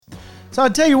So I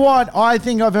tell you what, I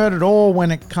think I've heard it all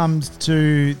when it comes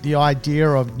to the idea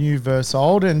of new versus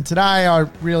old. And today I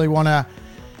really want to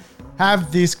have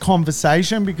this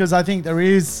conversation because I think there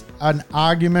is an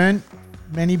argument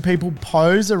many people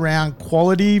pose around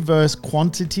quality versus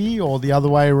quantity or the other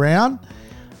way around.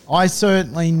 I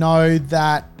certainly know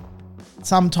that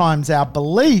sometimes our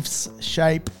beliefs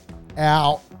shape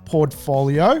our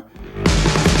portfolio.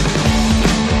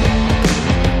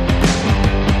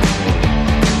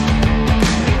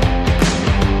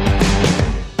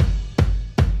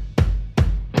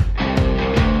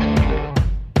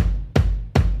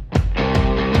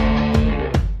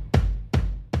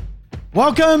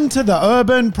 Welcome to the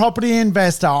Urban Property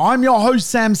Investor. I'm your host,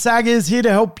 Sam Saggers, here to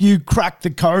help you crack the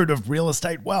code of real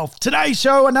estate wealth. Today's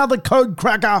show, another code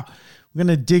cracker. We're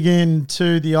going to dig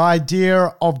into the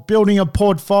idea of building a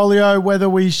portfolio, whether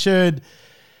we should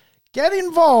get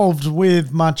involved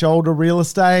with much older real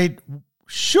estate.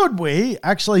 Should we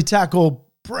actually tackle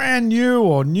brand new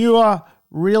or newer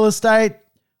real estate?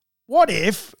 What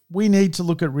if we need to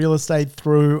look at real estate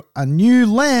through a new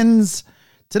lens?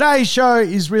 Today's show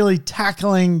is really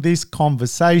tackling this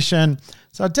conversation.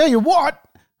 So I tell you what,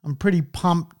 I'm pretty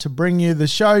pumped to bring you the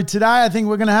show today. I think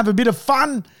we're going to have a bit of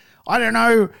fun. I don't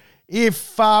know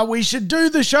if we should do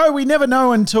the show. We never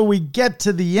know until we get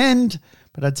to the end.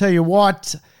 But I tell you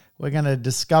what, we're going to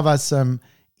discover some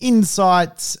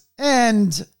insights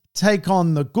and take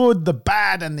on the good, the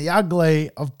bad, and the ugly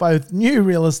of both new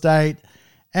real estate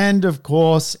and, of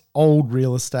course, old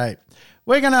real estate.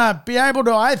 We're going to be able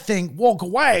to, I think, walk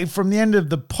away from the end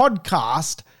of the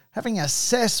podcast having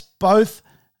assessed both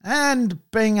and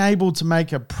being able to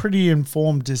make a pretty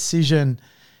informed decision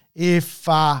if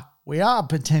we are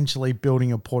potentially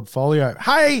building a portfolio.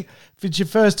 Hey, if it's your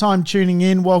first time tuning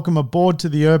in, welcome aboard to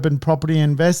the Urban Property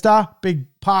Investor. Big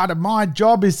part of my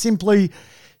job is simply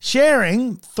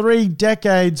sharing 3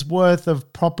 decades worth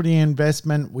of property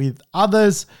investment with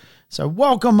others. So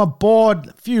welcome aboard.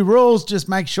 A few rules, just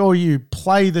make sure you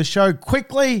play the show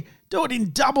quickly. Do it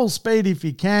in double speed if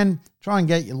you can. Try and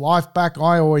get your life back,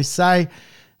 I always say. And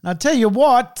I tell you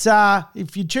what,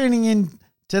 if you're tuning in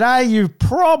today, you've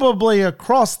probably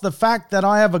across the fact that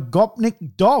I have a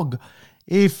Gopnik dog,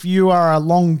 if you are a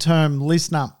long-term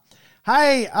listener.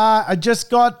 Hey, I just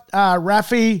got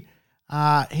Rafi.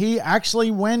 He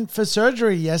actually went for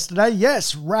surgery yesterday.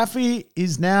 Yes, Rafi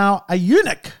is now a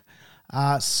eunuch.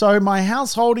 So my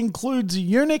household includes a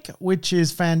eunuch, which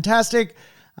is fantastic.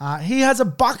 He has a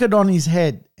bucket on his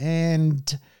head,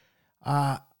 and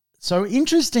so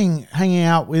interesting hanging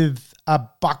out with a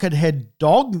bucket head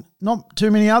dog. Not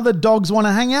too many other dogs want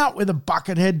to hang out with a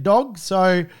bucket head dog,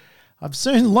 so I've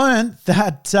soon learned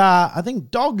that I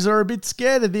think dogs are a bit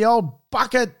scared of the old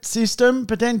bucket system,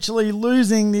 potentially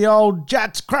losing the old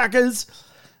Jats crackers.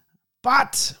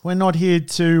 But we're not here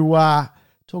to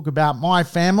talk about my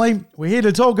family. We're here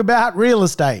to talk about real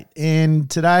estate. And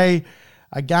today,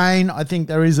 again, I think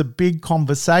there is a big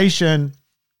conversation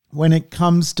when it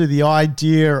comes to the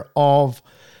idea of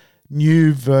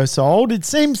new versus old. It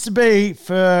seems to be,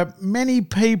 for many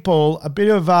people, a bit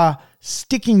of a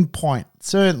sticking point.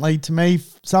 Certainly to me,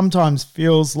 sometimes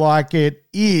feels like it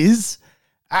is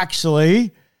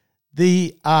actually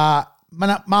the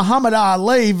Muhammad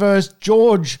Ali versus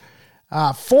George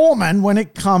Foreman when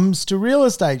it comes to real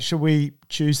estate. Should we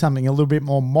choose something a little bit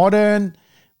more modern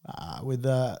with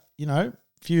a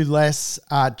few less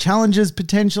challenges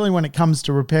potentially when it comes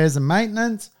to repairs and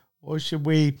maintenance, or should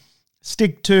we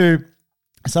stick to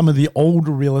some of the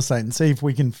older real estate and see if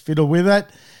we can fiddle with it,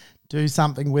 do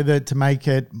something with it to make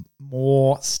it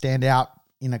more stand out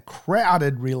in a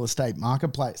crowded real estate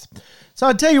marketplace? So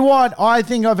I tell you what, I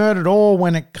think I've heard it all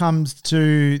when it comes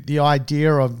to the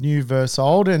idea of new versus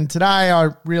old. And today I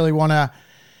really want to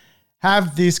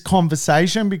have this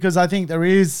conversation because I think there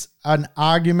is an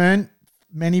argument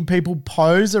many people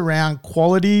pose around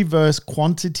quality versus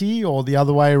quantity or the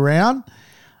other way around.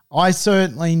 I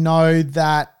certainly know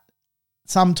that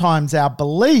sometimes our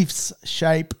beliefs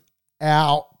shape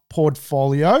our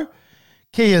portfolio.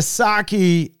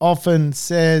 Kiyosaki often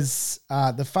says,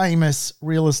 the famous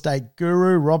real estate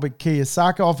guru, Robert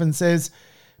Kiyosaki, often says,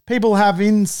 people have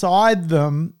inside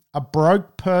them a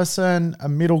broke person, a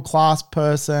middle-class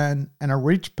person, and a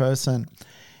rich person.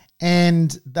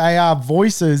 And they are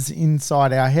voices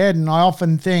inside our head. And I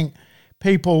often think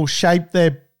people shape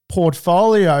their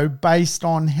portfolio based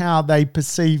on how they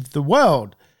perceive the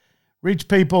world. Rich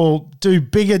people do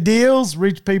bigger deals.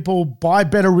 Rich people buy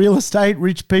better real estate.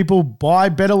 Rich people buy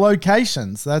better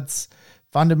locations. That's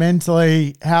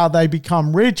fundamentally how they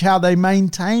become rich, how they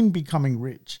maintain becoming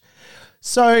rich.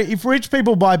 So if rich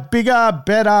people buy bigger,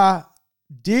 better,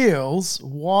 deals,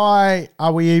 why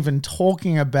are we even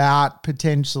talking about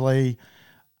potentially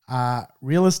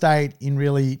real estate in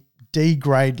really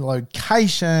D-grade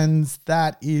locations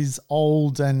that is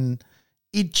old and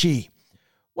itchy?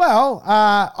 Well,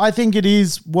 I think it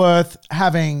is worth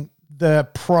having the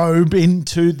probe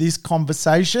into this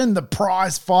conversation, the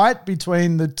prize fight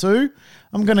between the two.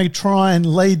 I'm going to try and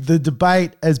lead the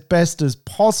debate as best as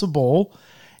possible.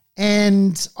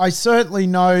 And I certainly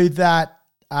know that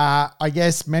I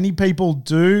guess many people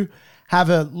do have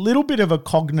a little bit of a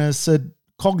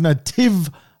cognitive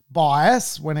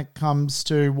bias when it comes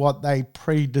to what they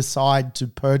pre-decide to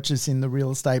purchase in the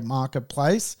real estate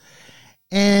marketplace.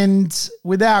 And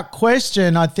without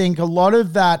question, I think a lot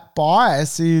of that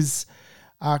bias is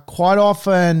quite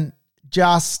often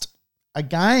just,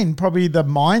 again, probably the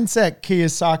mindset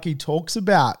Kiyosaki talks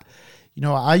about. You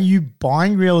know, are you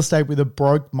buying real estate with a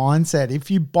broke mindset?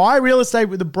 If you buy real estate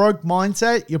with a broke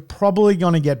mindset, you're probably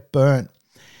going to get burnt.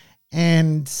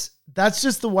 And that's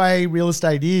just the way real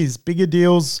estate is. Bigger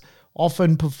deals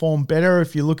often perform better.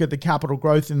 If you look at the capital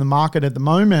growth in the market at the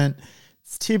moment,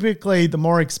 it's typically the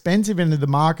more expensive end of the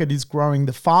market is growing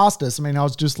the fastest. I mean, I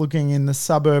was just looking in the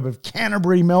suburb of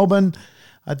Canterbury, Melbourne.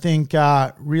 I think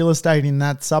real estate in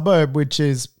that suburb, which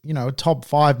is, you know, a top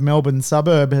 5 Melbourne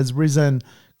suburb, has risen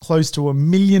close to $1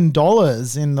 million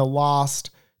in the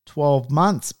last 12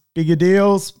 months. Bigger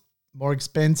deals, more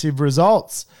expensive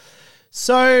results.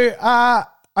 So I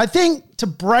think to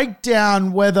break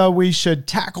down whether we should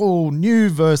tackle new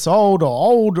versus old, or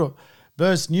old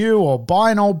versus new, or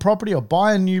buy an old property or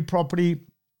buy a new property,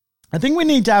 I think we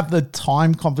need to have the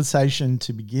time conversation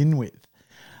to begin with.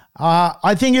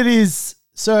 I think it is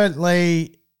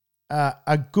certainly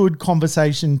a good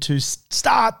conversation to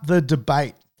start the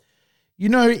debate. You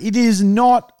know, it is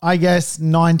not, I guess,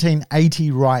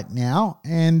 1980 right now,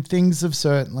 and things have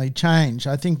certainly changed.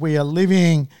 I think we are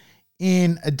living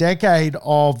in a decade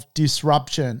of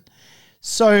disruption.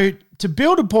 So to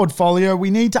build a portfolio,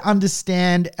 we need to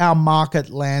understand our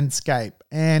market landscape.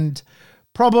 And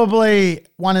probably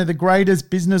one of the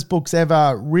greatest business books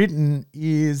ever written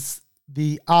is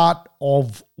The Art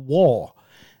of War.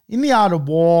 In The Art of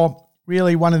War,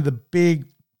 really one of the big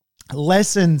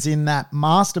lessons in that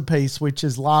masterpiece, which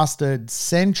has lasted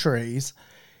centuries,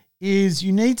 is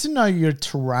you need to know your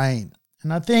terrain.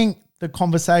 And I think the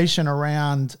conversation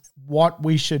around what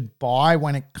we should buy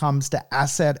when it comes to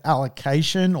asset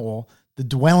allocation, or the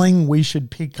dwelling we should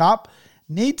pick up,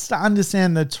 needs to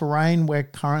understand the terrain we're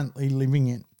currently living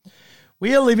in.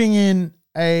 We are living in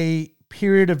a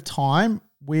period of time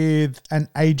with an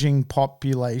aging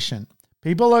population.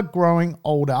 People are growing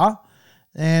older,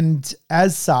 and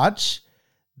as such,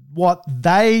 what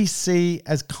they see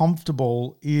as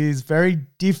comfortable is very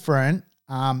different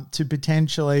to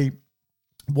potentially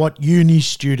what uni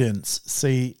students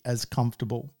see as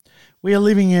comfortable. We are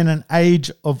living in an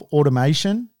age of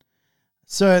automation,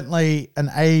 certainly an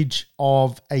age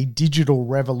of a digital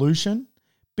revolution.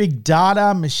 Big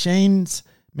data, machine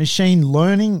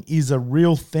learning is a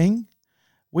real thing.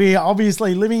 We are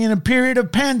obviously living in a period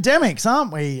of pandemics,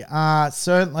 aren't we?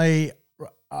 Certainly,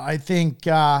 I think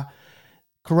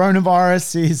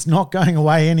coronavirus is not going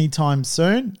away anytime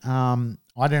soon.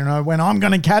 I don't know when I'm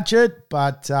going to catch it,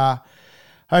 but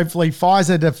hopefully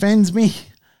Pfizer defends me.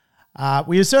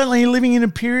 We are certainly living in a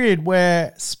period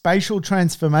where spatial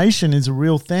transformation is a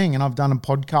real thing, and I've done a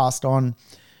podcast on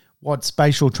what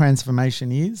spatial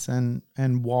transformation is and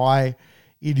why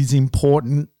it is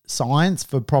important science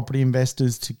for property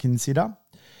investors to consider.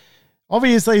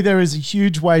 Obviously, there is a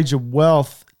huge wage of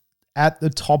wealth at the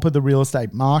top of the real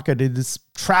estate market. It is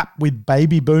trapped with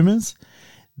baby boomers.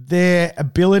 Their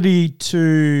ability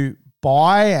to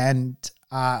buy and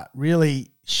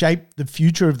really shape the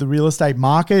future of the real estate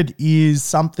market is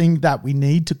something that we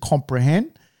need to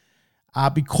comprehend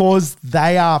because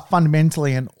they are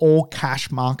fundamentally an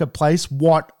all-cash marketplace.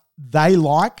 What they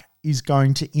like is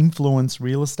going to influence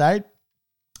real estate.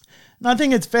 And I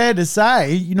think it's fair to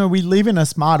say, you know, we live in a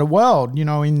smarter world. You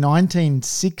know, in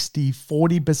 1960,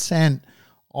 40%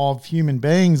 of human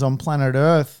beings on planet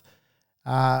Earth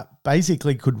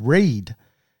basically could read.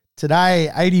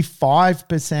 Today,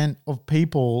 85% of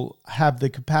people have the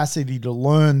capacity to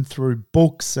learn through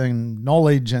books and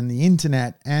knowledge and the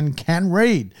internet and can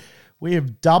read. We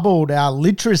have doubled our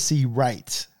literacy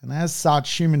rate. And as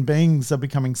such, human beings are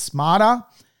becoming smarter.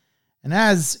 And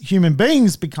as human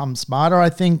beings become smarter,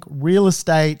 I think real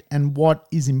estate and what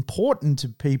is important to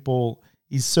people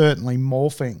is certainly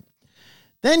morphing.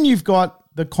 Then you've got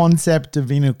the concept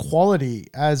of inequality.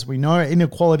 As we know,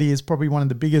 inequality is probably one of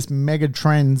the biggest mega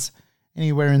trends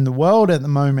anywhere in the world at the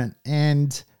moment.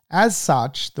 And as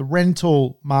such, the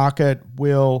rental market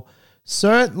will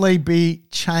certainly be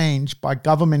changed by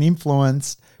government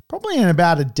influence. Probably in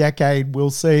about a decade, we'll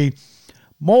see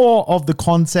more of the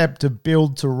concept of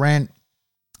build to rent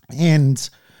and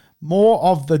more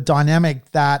of the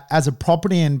dynamic that as a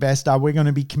property investor, we're going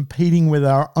to be competing with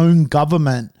our own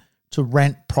government to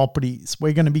rent properties.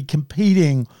 We're going to be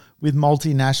competing with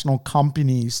multinational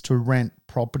companies to rent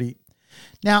property.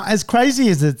 Now, as crazy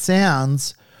as it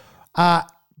sounds,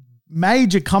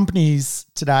 major companies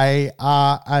today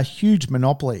are a huge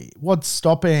monopoly. What's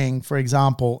stopping, for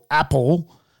example,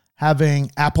 Apple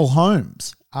having Apple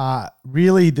Homes?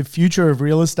 Really, the future of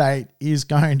real estate is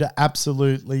going to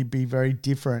absolutely be very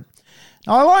different.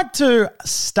 Now, I like to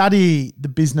study the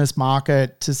business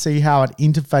market to see how it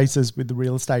interfaces with the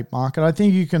real estate market. I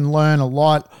think you can learn a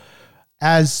lot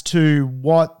as to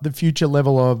what the future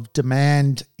level of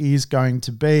demand is going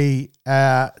to be,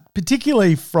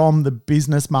 particularly from the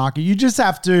business market. You just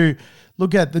have to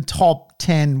look at the top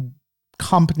 10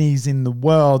 companies in the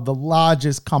world, the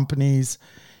largest companies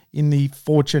in the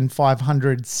Fortune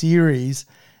 500 series.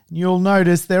 You'll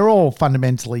notice they're all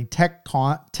fundamentally tech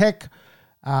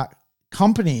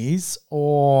companies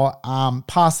or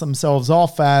pass themselves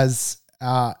off as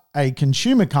a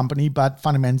consumer company, but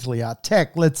fundamentally are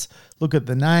tech. Let's look at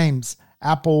the names: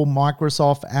 Apple,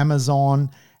 Microsoft, Amazon,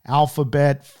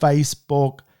 Alphabet,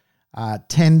 Facebook,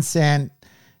 Tencent,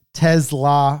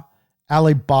 Tesla,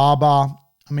 Alibaba.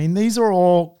 I mean, these are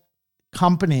all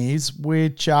companies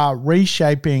which are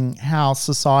reshaping how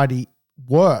society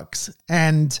works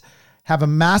and have a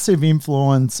massive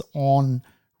influence on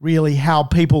really how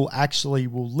people actually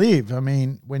will live. I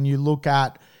mean, when you look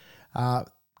at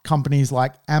companies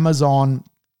like Amazon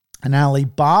and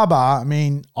Alibaba, I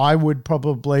mean, I would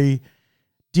probably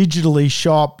digitally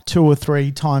shop 2 or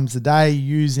 3 times a day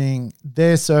using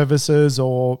their services,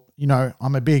 or, you know,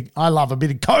 I love a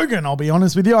bit of Kogan, I'll be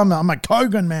honest with you. I'm a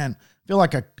Kogan man. feel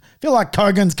like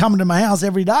Kogan's coming to my house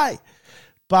every day.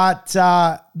 But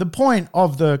the point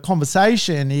of the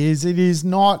conversation is it is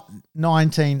not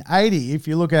 1980. If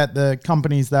you look at the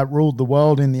companies that ruled the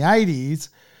world in the 80s,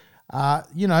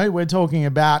 we're talking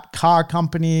about car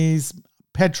companies,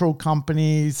 petrol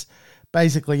companies.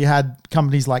 Basically, you had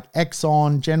companies like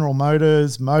Exxon, General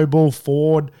Motors, Mobil,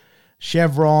 Ford,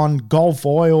 Chevron, Gulf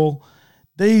Oil.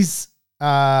 These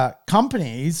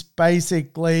companies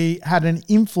basically had an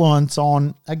influence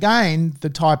on, again, the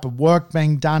type of work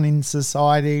being done in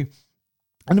society,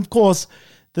 and of course,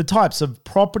 the types of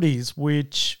properties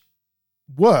which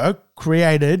were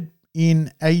created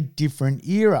in a different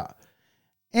era.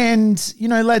 And,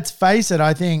 let's face it,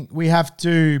 I think we have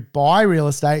to buy real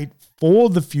estate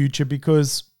for the future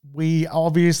because we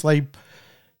obviously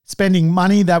spending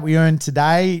money that we earn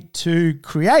today to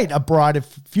create a brighter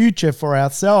future for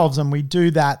ourselves. And we do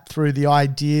that through the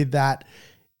idea that,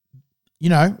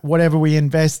 whatever we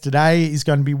invest today is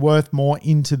going to be worth more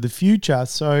into the future.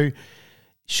 So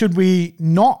should we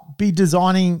not be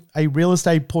designing a real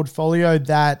estate portfolio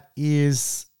that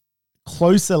is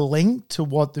closer linked to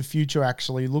what the future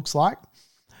actually looks like?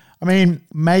 I mean,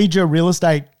 major real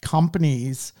estate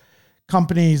companies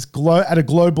at a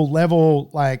global level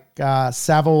like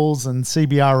Savills and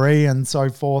CBRE and so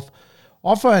forth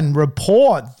often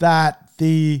report that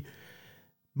the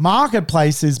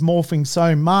marketplace is morphing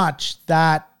so much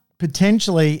that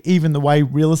potentially even the way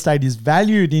real estate is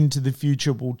valued into the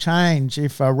future will change.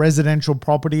 If a residential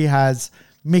property has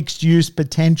mixed use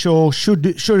potential, should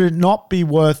it not be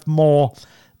worth more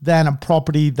than a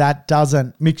property that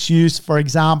doesn't? Mixed use, for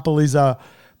example, is a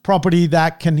property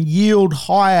that can yield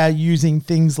higher using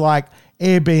things like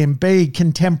Airbnb,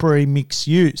 contemporary mixed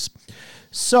use.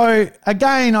 So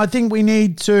again, I think we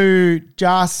need to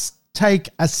just take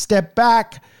a step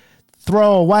back,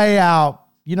 throw away our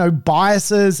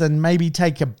biases, and maybe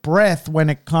take a breath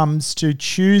when it comes to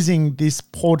choosing this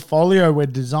portfolio we're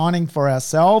designing for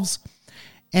ourselves,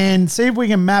 and see if we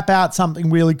can map out something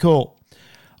really cool.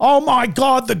 Oh my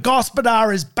God, the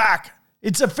Gospodar is back.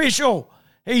 It's official.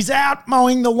 He's out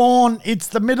mowing the lawn. It's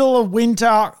the middle of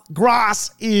winter.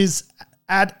 Grass is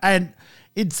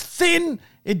it's thin.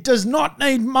 It does not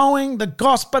need mowing. The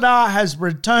Gospodar has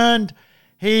returned.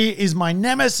 He is my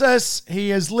nemesis. He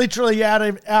is literally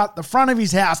out the front of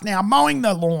his house now mowing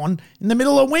the lawn in the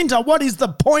middle of winter. What is the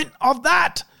point of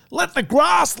that? Let the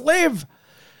grass live.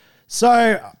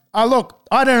 So, look,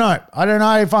 I don't know. I don't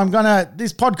know if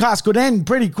this podcast could end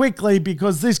pretty quickly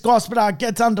because this Gospodar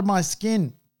gets under my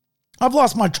skin. I've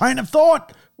lost my train of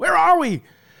thought. Where are we?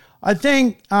 I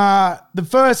think the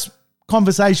first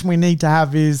conversation we need to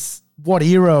have is what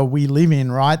era we live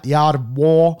in, right? The art of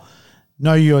war,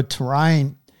 know your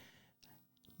terrain.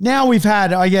 Now we've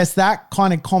had, I guess, that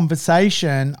kind of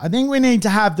conversation. I think we need to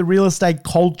have the real estate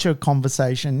culture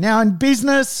conversation. Now in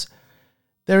business,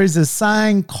 there is a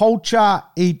saying, culture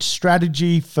eats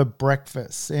strategy for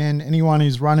breakfast. And anyone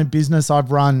who's run a business,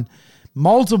 I've run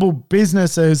multiple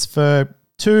businesses for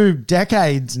 2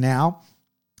 decades now.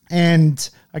 And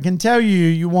I can tell you,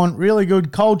 you want really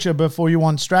good culture before you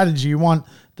want strategy. You want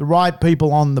the right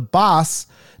people on the bus,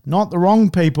 not the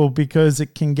wrong people, because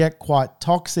it can get quite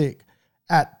toxic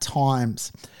at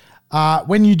times.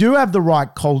 When you do have the right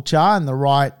culture and the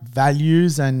right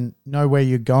values and know where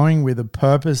you're going with a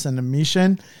purpose and a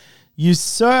mission, you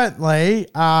certainly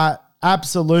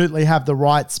absolutely have the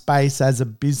right space as a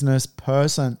business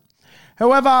person.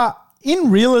 However,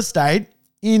 in real estate,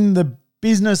 in the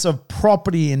business of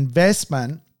property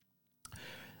investment,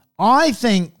 I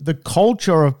think the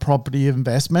culture of property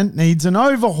investment needs an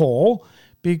overhaul,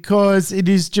 because it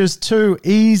is just too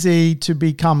easy to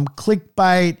become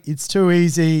clickbait. It's too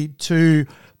easy to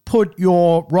put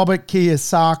your Robert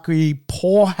Kiyosaki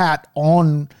poor hat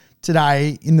on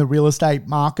today in the real estate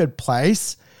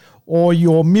marketplace, or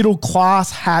your middle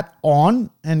class hat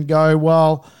on and go,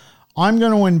 well, I'm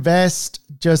going to invest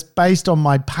just based on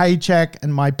my paycheck,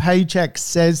 and my paycheck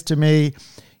says to me,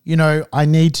 you know, I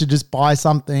need to just buy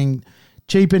something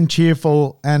cheap and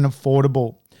cheerful and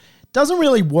affordable. Doesn't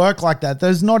really work like that.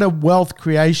 There's not a wealth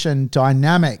creation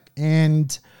dynamic.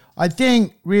 And I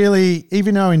think really,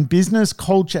 even though in business,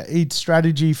 culture eats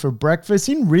strategy for breakfast,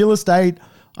 in real estate,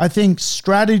 I think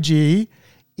strategy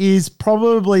is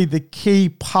probably the key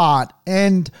part.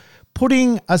 And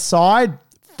putting aside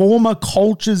former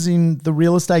cultures in the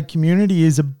real estate community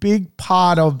is a big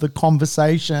part of the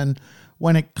conversation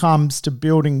when it comes to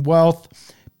building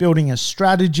wealth, building a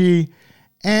strategy,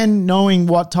 and knowing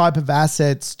what type of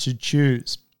assets to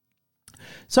choose.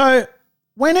 So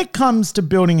when it comes to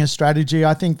building a strategy,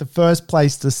 I think the first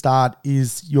place to start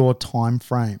is your time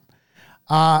frame.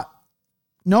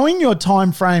 Knowing your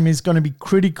time frame is going to be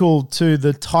critical to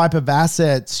the type of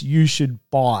assets you should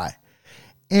buy.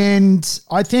 And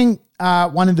I think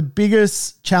one of the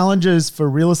biggest challenges for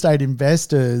real estate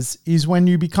investors is when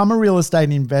you become a real estate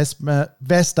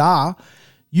investor,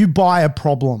 you buy a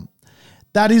problem.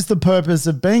 That is the purpose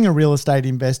of being a real estate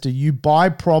investor. You buy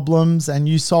problems and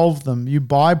you solve them. You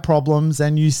buy problems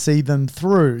and you see them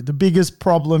through. The biggest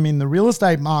problem in the real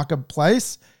estate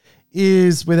marketplace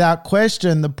is, without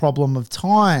question, the problem of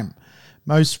time.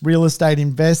 Most real estate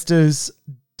investors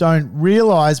don't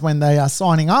realize when they are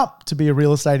signing up to be a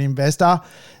real estate investor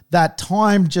that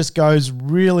time just goes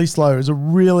really slow. It's a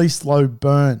really slow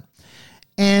burn.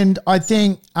 And I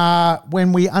think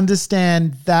when we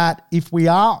understand that if we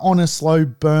are on a slow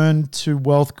burn to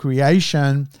wealth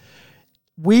creation,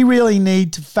 we really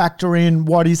need to factor in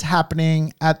what is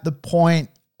happening at the point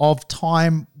of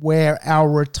time where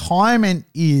our retirement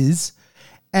is,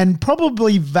 and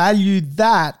probably value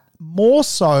that more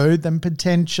so than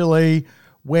potentially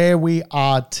where we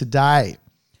are today.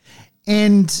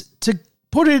 And to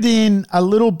put it in a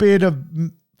little bit of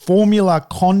formula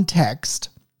context,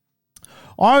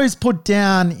 I always put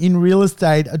down in real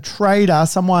estate, a trader,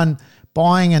 someone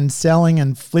buying and selling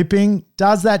and flipping,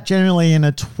 does that generally in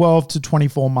a 12 to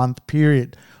 24 month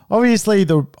period. Obviously,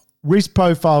 the risk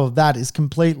profile of that is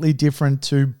completely different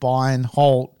to buy and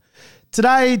hold.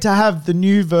 Today, to have the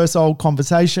new versus old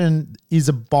conversation is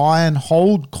a buy and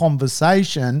hold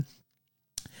conversation.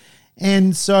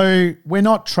 And so we're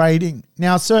not trading.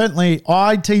 Now, certainly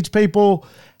I teach people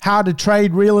how to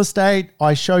trade real estate.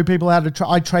 I show people how to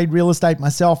I trade real estate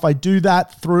myself. I do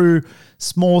that through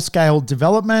small scale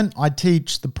development. I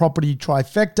teach the property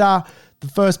trifecta. The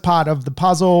first part of the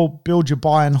puzzle, build your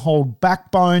buy and hold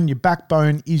backbone. Your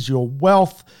backbone is your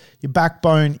wealth. Your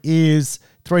backbone is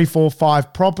 3, 4,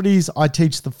 5 properties. I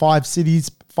teach the 5 cities,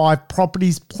 5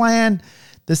 properties plan.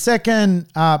 The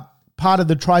second part of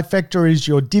the trifecta is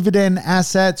your dividend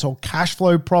assets or cash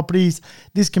flow properties.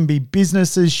 This can be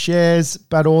businesses, shares,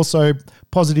 but also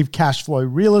positive cash flow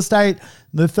real estate.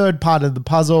 The third part of the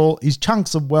puzzle is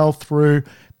chunks of wealth through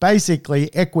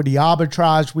basically equity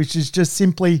arbitrage, which is just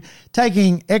simply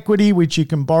taking equity, which you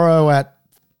can borrow at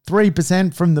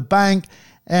 3% from the bank,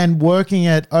 and working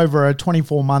it over a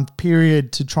 24-month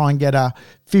period to try and get a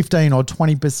 15 or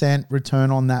 20%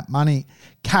 return on that money.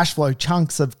 Cash flow,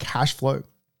 chunks of cash flow.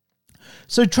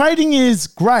 So trading is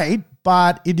great,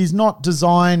 but it is not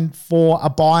designed for a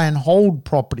buy and hold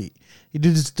property. It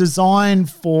is designed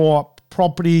for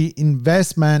property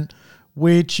investment,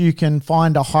 which you can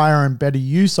find a higher and better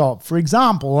use of. For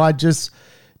example, I just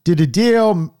did a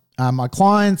deal. My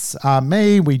clients,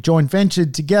 me, we joint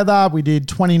ventured together. We did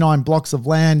 29 blocks of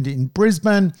land in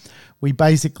Brisbane. We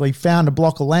basically found a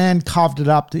block of land, carved it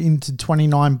up into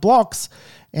 29 blocks,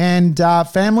 and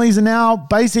families are now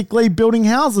basically building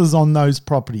houses on those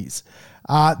properties.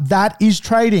 That is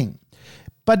trading.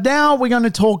 But now we're going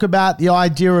to talk about the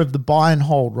idea of the buy and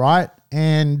hold, right?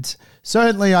 And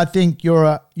certainly I think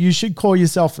you should call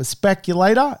yourself a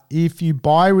speculator. If you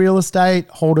buy real estate,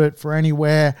 hold it for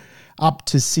anywhere up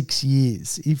to 6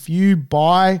 years. If you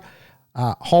buy,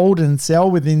 hold and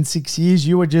sell within 6 years,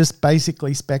 you are just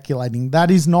basically speculating. That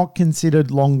is not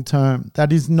considered long-term.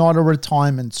 That is not a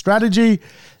retirement strategy.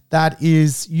 That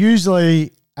is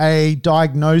usually a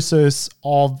diagnosis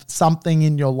of something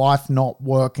in your life not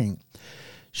working.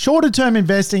 Shorter term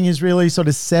investing is really sort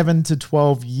of 7 to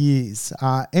 12 years.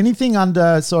 Anything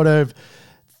under sort of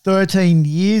 13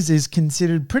 years is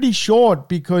considered pretty short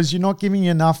because you're not giving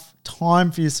enough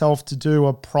time for yourself to do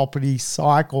a property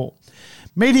cycle.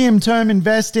 Medium term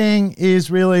investing is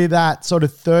really that sort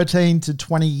of 13 to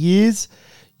 20 years.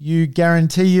 You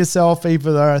guarantee yourself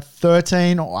either a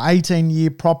 13 or 18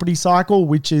 year property cycle,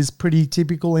 which is pretty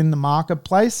typical in the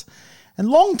marketplace. And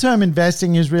long-term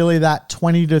investing is really that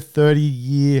 20 to 30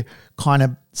 year kind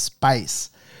of space.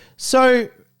 So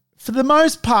for the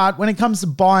most part, when it comes to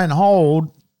buy and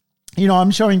hold,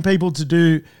 I'm showing people to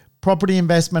do property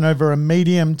investment over a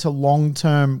medium to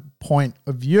long-term point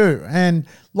of view. And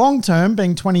long-term,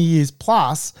 being 20 years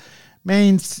plus,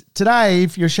 means today,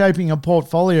 if you're shaping a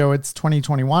portfolio, it's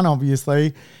 2021,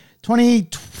 obviously.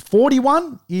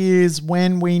 2041 is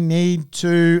when we need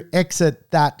to exit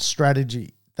that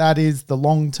strategy. That is the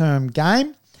long-term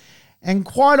game. And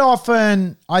quite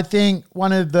often, I think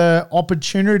one of the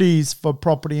opportunities for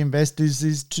property investors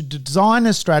is to design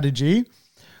a strategy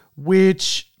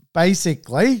which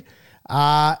basically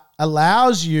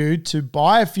allows you to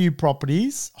buy a few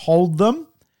properties, hold them,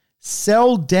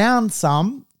 sell down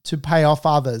some to pay off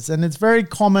others. And it's very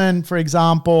common, for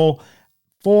example,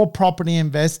 for property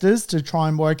investors to try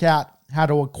and work out how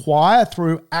to acquire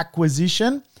through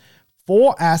acquisition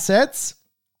for assets,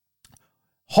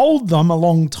 hold them a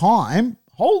long time,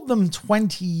 hold them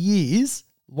 20 years,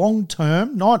 long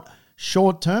term, not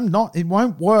short term. It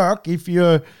won't work if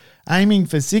you're aiming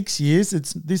for 6 years.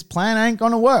 This plan ain't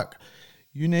going to work.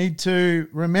 You need to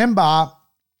remember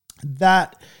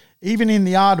that even in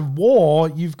the art of war,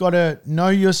 you've got to know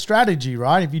your strategy,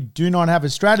 right? If you do not have a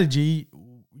strategy,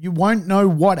 you won't know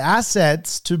what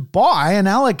assets to buy and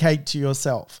allocate to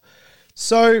yourself.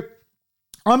 So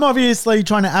I'm obviously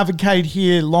trying to advocate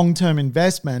here long-term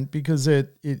investment because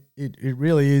it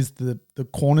really is the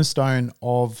cornerstone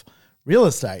of real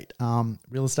estate.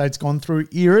 Real estate's gone through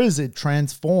eras. It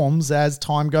transforms as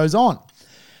time goes on.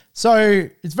 So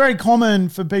it's very common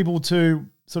for people to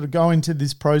sort of go into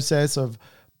this process of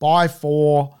buy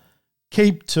 4,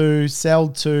 keep 2, sell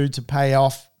 2 to pay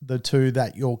off the 2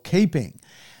 that you're keeping.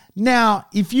 Now,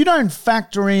 if you don't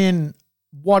factor in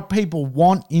what people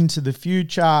want into the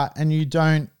future and you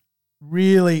don't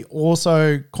really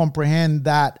also comprehend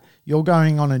that you're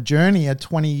going on a journey, a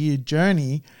 20-year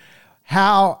journey,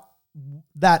 how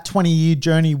that 20-year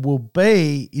journey will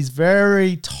be is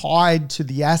very tied to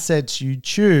the assets you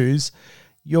choose.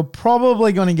 You're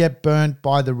probably going to get burnt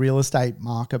by the real estate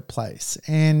marketplace.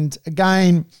 And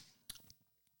again,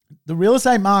 the real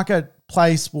estate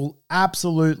marketplace will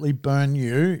absolutely burn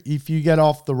you if you get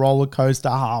off the roller coaster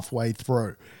halfway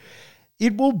through.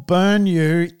 It will burn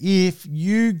you if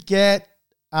you get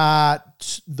the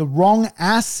wrong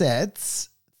assets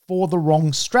for the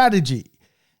wrong strategy.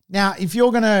 Now, if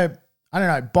you're going to,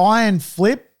 buy and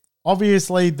flip,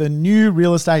 obviously the new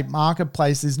real estate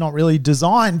marketplace is not really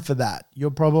designed for that.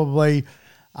 You're probably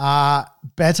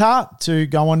better to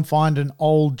go and find an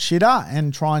old shitter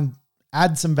and try and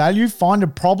add some value, find a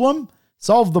problem,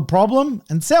 solve the problem,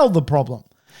 and sell the problem.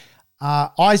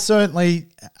 I certainly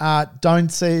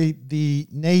don't see the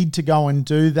need to go and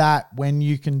do that when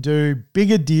you can do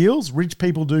bigger deals. Rich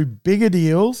people do bigger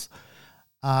deals.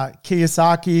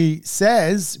 Kiyosaki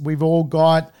says we've all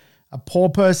got a poor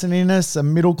person in us, a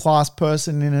middle-class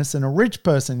person in us, and a rich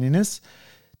person in us.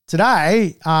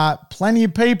 Today, plenty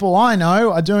of people I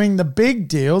know are doing the big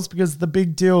deals because the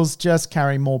big deals just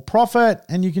carry more profit,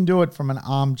 and you can do it from an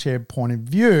armchair point of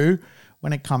view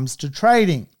when it comes to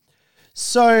trading.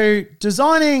 So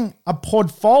designing a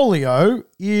portfolio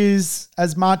is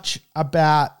as much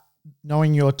about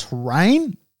knowing your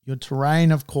terrain. Your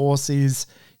terrain, of course, is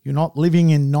you're not living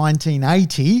in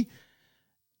 1980.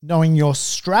 Knowing your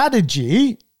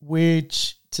strategy,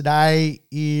 which today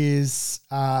is,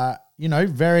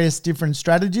 various different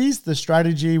strategies. The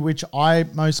strategy which I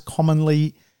most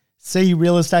commonly see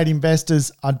real estate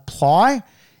investors apply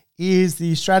is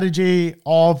the strategy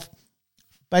of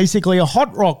basically a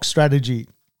hot rock strategy.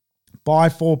 buy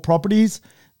 4 properties,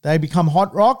 they become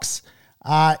hot rocks.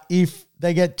 If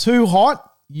they get too hot,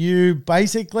 you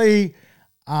basically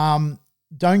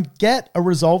don't get a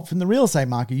result from the real estate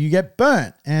market. You get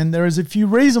burnt. And there is a few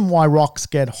reasons why rocks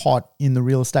get hot in the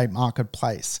real estate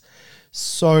marketplace.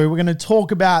 So we're going to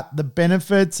talk about the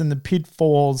benefits and the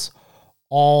pitfalls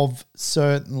of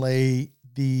certainly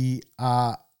the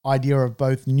idea of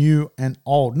both new and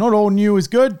old. Not all new is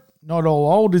good. Not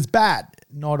all old is bad.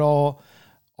 Not all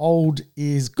old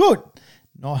is good.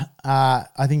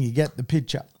 I think you get the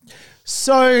picture.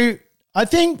 So I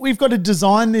think we've got to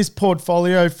design this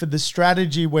portfolio for the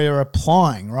strategy we're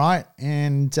applying, right?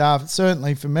 And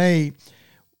certainly for me,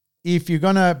 if you're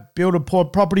going to build a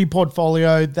property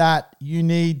portfolio that you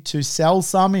need to sell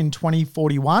some in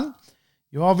 2041,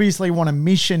 you obviously want a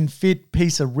mission fit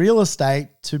piece of real estate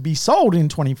to be sold in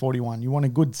 2041. You want a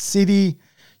good city.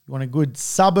 You want a good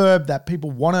suburb that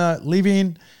people want to live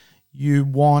in. You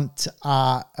want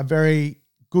a very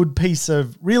good piece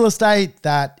of real estate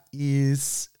that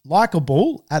is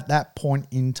likable at that point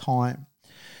in time.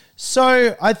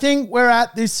 So I think we're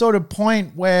at this sort of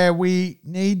point where we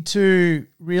need to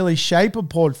really shape a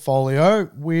portfolio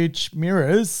which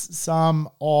mirrors some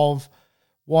of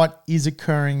what is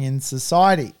occurring in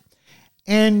society.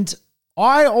 And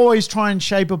I always try and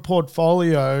shape a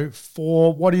portfolio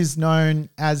for what is known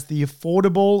as the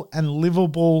affordable and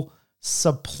livable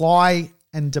supply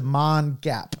and demand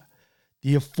gap.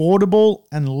 The affordable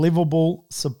and livable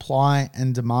supply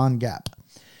and demand gap.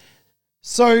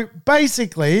 So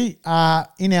basically,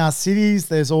 in our cities,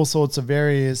 there's all sorts of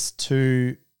areas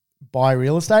to buy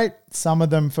real estate. Some of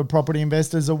them for property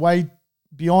investors are way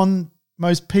beyond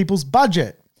most people's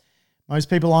budget. Most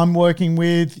people I'm working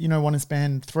with, want to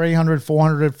spend 300,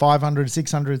 400, 500,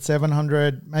 600,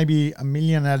 700, maybe $1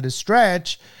 million at a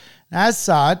stretch. As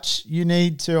such, you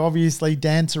need to obviously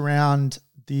dance around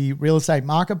the real estate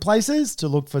marketplaces to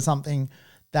look for something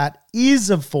that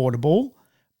is affordable.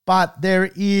 But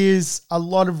there is a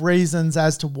lot of reasons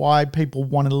as to why people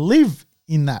want to live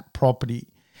in that property.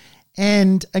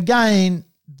 And again,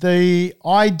 the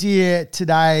idea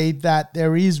today that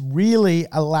there is really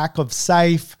a lack of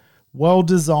safe,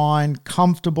 well-designed,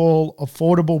 comfortable,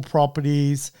 affordable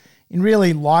properties in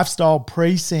really lifestyle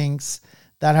precincts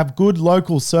that have good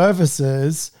local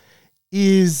services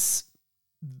is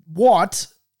what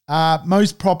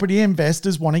most property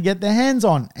investors want to get their hands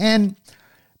on. And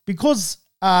because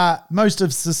most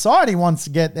of society wants to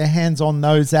get their hands on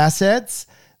those assets,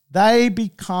 they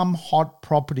become hot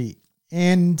property.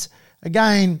 And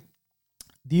again,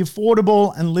 the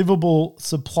affordable and livable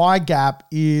supply gap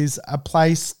is a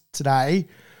place today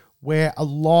where a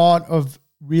lot of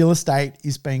real estate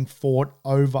is being fought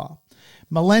over.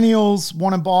 Millennials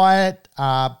want to buy it.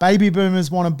 Baby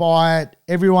boomers want to buy it.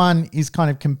 Everyone is kind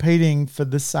of competing for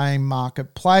the same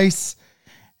marketplace.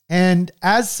 And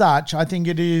as such, I think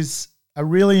it is a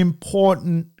really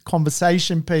important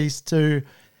conversation piece to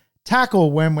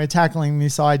tackle when we're tackling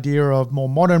this idea of more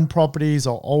modern properties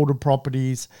or older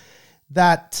properties,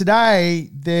 that today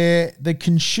the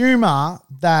consumer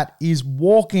that is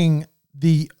walking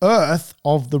the earth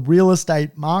of the real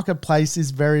estate marketplace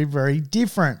is very, very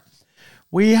different.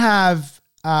 We have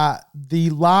the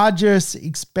largest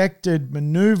expected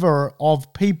maneuver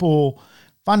of people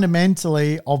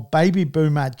fundamentally of baby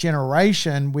boomer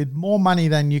generation with more money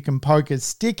than you can poke a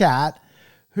stick at,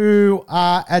 who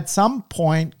are at some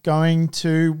point going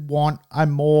to want a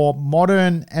more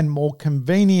modern and more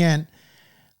convenient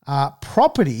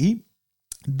property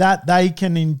that they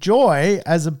can enjoy,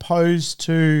 as opposed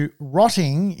to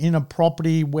rotting in a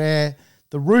property where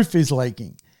the roof is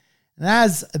leaking. And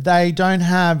as they don't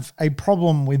have a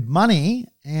problem with money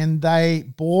and they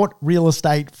bought real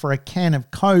estate for a can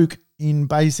of Coke in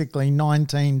basically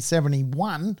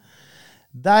 1971,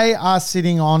 they are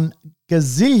sitting on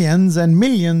gazillions and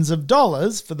millions of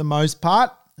dollars for the most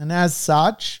part. And as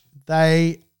such,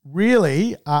 they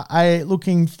really are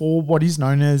looking for what is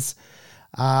known as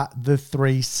the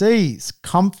 3 C's: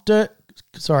 comfort,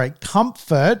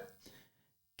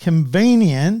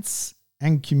 convenience,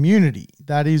 and community.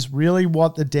 That is really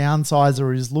what the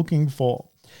downsizer is looking for.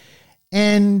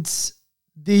 And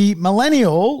the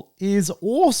millennial is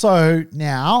also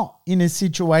now in a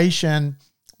situation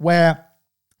where,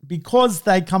 because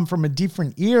they come from a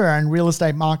different era and real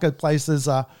estate marketplaces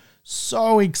are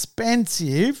so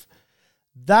expensive,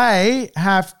 they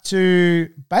have to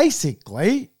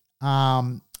basically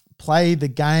play the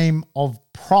game of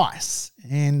price.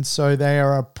 And so they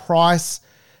are a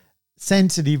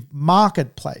price-sensitive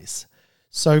marketplace.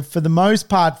 So for the most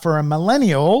part, for a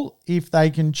millennial, if they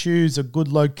can choose a good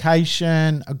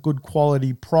location, a good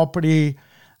quality property,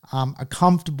 a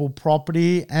comfortable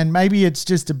property, and maybe it's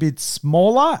just a bit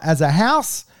smaller as a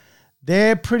house,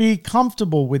 they're pretty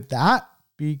comfortable with that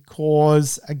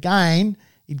because, again,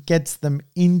 it gets them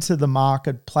into the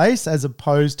marketplace as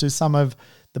opposed to some of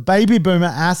the baby boomer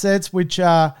assets, which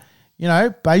are,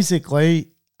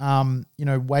 basically,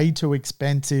 way too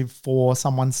expensive for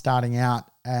someone starting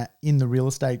out in the real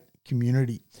estate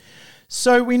community.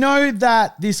 So we know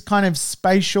that this kind of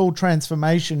spatial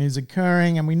transformation is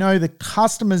occurring, and we know the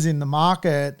customers in the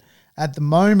market at the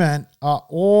moment are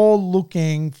all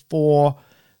looking for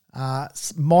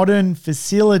modern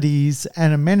facilities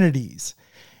and amenities.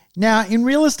 Now, in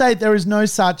real estate, there is no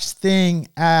such thing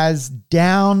as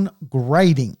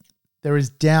downgrading. There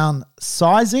is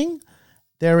downsizing,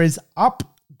 there is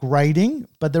upgrading,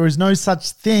 but there is no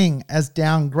such thing as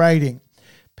downgrading.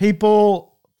 People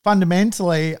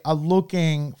fundamentally are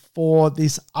looking for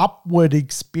this upward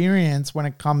experience when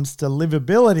it comes to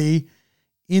livability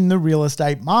in the real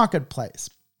estate marketplace.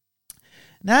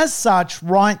 And as such,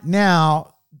 right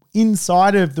now,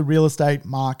 inside of the real estate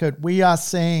market, we are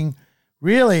seeing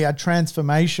really a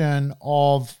transformation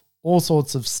of all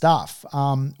sorts of stuff.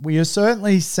 We are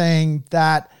certainly seeing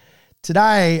that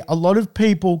today a lot of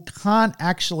people can't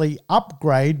actually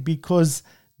upgrade because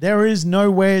there is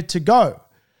nowhere to go.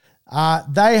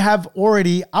 They have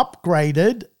already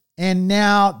upgraded, and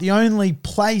now the only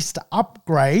place to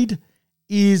upgrade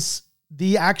is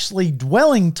the actually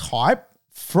dwelling type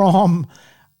from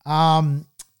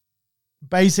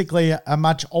basically a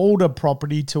much older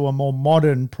property to a more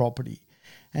modern property.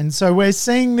 And so we're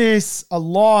seeing this a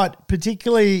lot,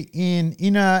 particularly in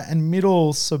inner and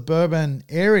middle suburban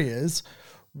areas,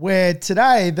 where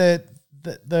today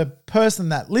the person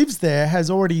that lives there has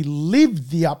already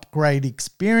lived the upgrade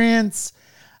experience,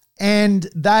 and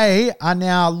they are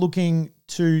now looking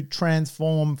to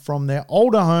transform from their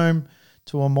older home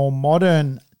to a more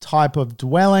modern type of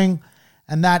dwelling,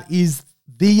 and that is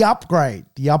the upgrade.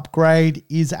 The upgrade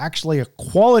is actually a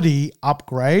quality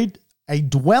upgrade, a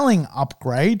dwelling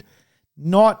upgrade,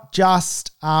 not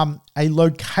just a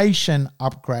location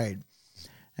upgrade.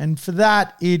 And for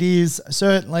that, it is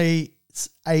certainly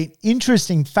an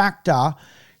interesting factor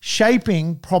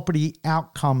shaping property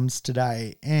outcomes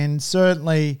today. And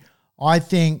certainly, I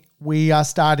think we are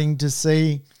starting to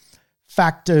see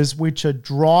factors which are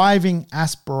driving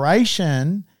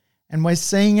aspiration, and we're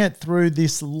seeing it through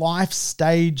this life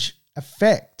stage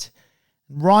effect.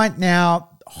 Right now,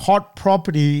 hot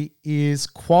property is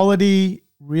quality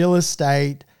real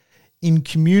estate in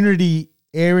community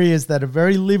areas that are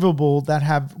very livable, that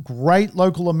have great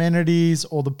local amenities,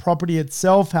 or the property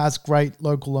itself has great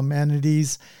local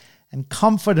amenities, and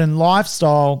comfort and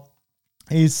lifestyle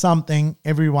is something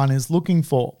everyone is looking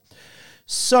for.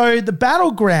 So the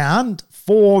battleground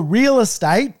for real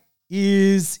estate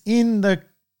is in the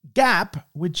gap,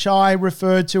 which I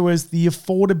refer to as the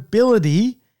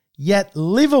affordability yet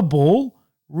livable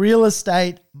real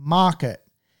estate market.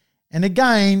 And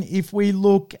again, if we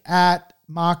look at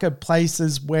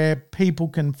marketplaces where people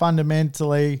can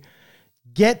fundamentally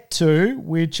get to,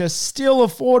 which are still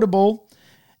affordable,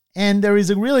 and there is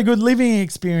a really good living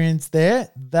experience there,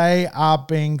 they are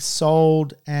being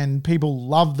sold and people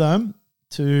love them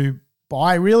to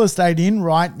buy real estate in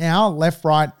right now, left,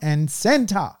 right, and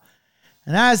center.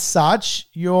 And as such,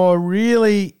 you're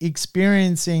really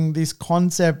experiencing this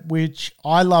concept which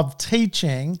I love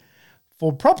teaching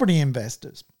for property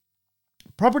investors.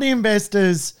 Property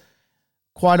investors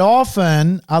quite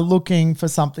often are looking for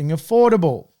something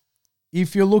affordable.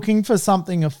 If you're looking for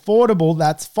something affordable,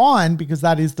 that's fine, because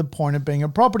that is the point of being a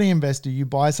property investor. You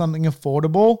buy something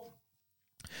affordable,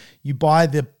 you buy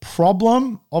the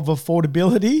problem of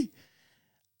affordability,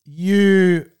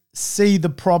 you see the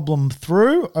problem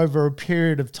through over a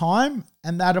period of time,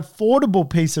 and that affordable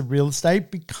piece of real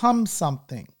estate becomes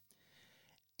something.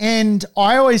 And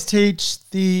I always teach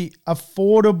the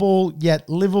affordable yet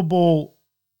livable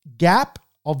gap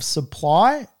of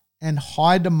supply and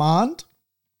high demand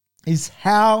is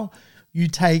how you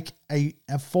take an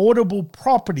affordable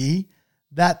property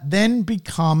that then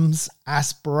becomes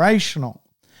aspirational.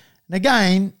 And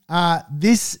again,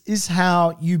 this is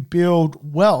how you build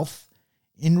wealth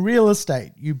in real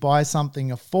estate. You buy something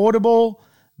affordable,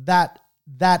 that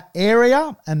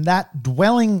area and that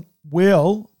dwelling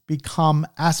will become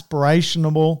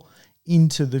aspirational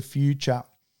into the future.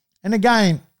 And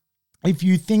again, if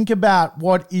you think about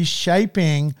what is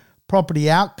shaping property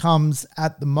outcomes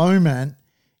at the moment,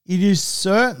 it is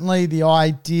certainly the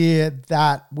idea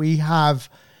that we have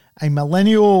a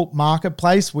millennial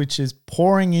marketplace which is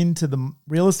pouring into the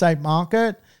real estate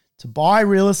market to buy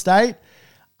real estate,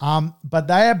 but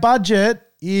their budget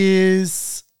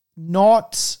is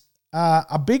not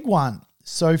a big one.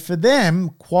 So for them,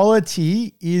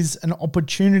 quality is an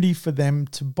opportunity for them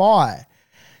to buy.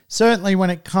 Certainly when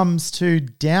it comes to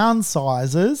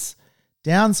downsizers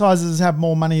have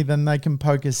more money than they can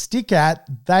poke a stick at.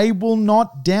 They will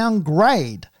not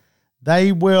downgrade.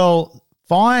 They will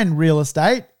find real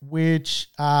estate which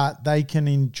they can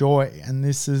enjoy. And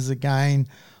this is, again,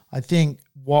 I think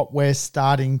what we're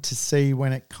starting to see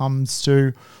when it comes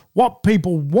to what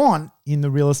people want in the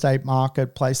real estate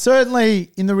marketplace.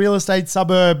 Certainly in the real estate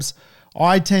suburbs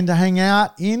I tend to hang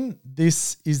out in,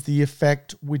 this is the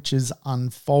effect which is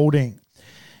unfolding.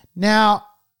 Now,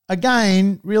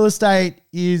 again, real estate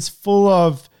is full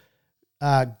of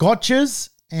gotchas,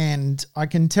 and I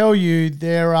can tell you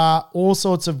there are all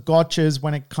sorts of gotchas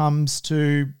when it comes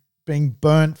to being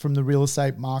burnt from the real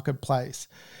estate marketplace.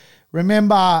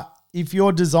 Remember, if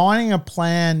you're designing a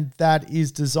plan that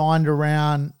is designed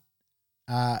around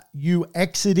you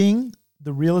exiting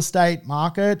the real estate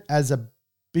market as a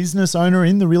business owner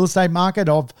in the real estate market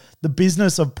of the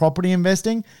business of property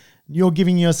investing, you're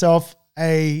giving yourself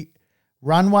a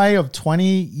runway of 20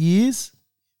 years,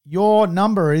 your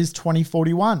number is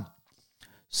 2041.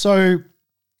 So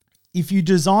if you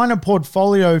design a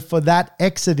portfolio for that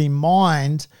exit in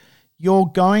mind,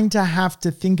 you're going to have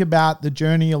to think about the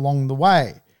journey along the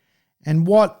way. And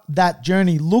what that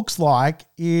journey looks like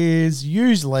is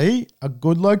usually a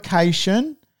good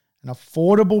location, an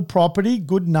affordable property,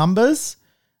 good numbers,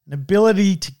 an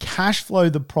ability to cash flow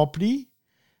the property,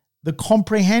 the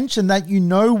comprehension that you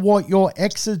know what your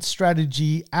exit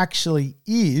strategy actually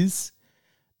is,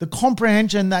 the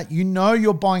comprehension that you know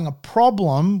you're buying a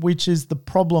problem, which is the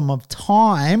problem of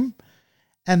time,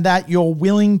 and that you're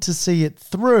willing to see it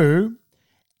through.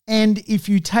 And if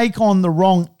you take on the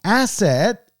wrong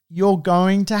asset, you're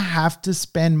going to have to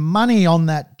spend money on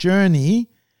that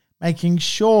journey, making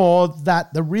sure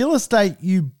that the real estate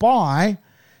you buy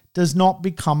does not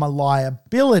become a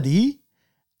liability.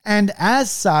 And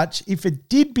as such, if it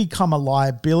did become a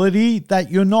liability, that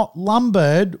you're not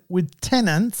lumbered with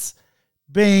tenants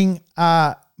being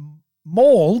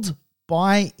mauled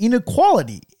by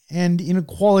inequality. And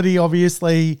inequality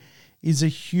obviously is a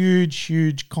huge,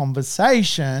 huge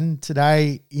conversation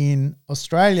today in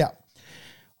Australia.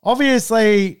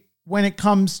 Obviously, when it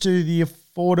comes to the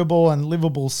affordable and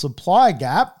livable supply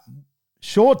gap,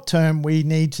 short term, we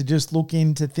need to just look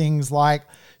into things like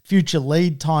future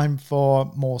lead time for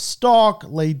more stock,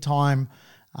 lead time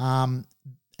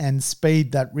and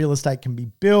speed that real estate can be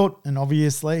built, and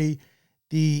obviously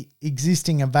the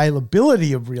existing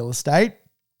availability of real estate.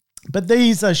 But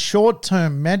these are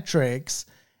short-term metrics,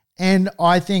 and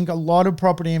I think a lot of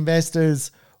property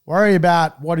investors worry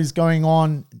about what is going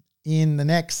on in the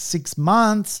next 6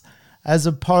 months, as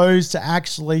opposed to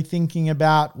actually thinking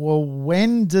about, well,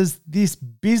 when does this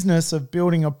business of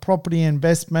building a property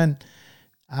investment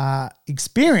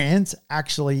experience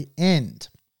actually end?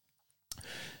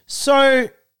 So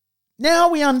now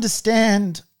we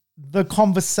understand the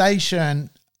conversation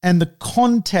and the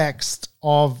context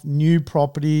of new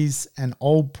properties and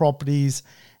old properties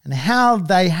and how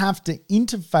they have to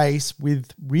interface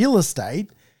with real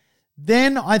estate.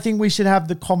 Then I think we should have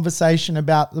the conversation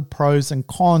about the pros and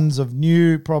cons of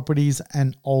new properties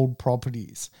and old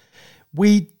properties.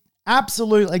 We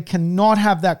absolutely cannot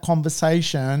have that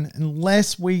conversation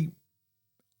unless we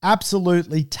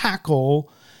absolutely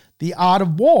tackle the art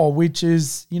of war, which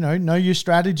is, know your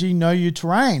strategy, know your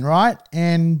terrain, right?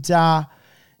 And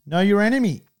know your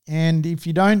enemy. And if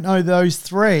you don't know those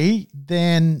three,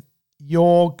 then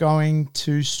you're going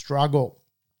to struggle.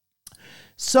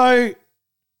 So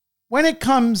when it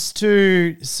comes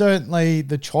to certainly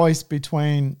the choice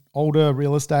between older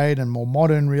real estate and more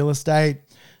modern real estate,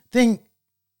 I think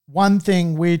one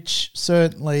thing which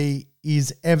certainly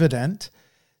is evident,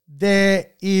 there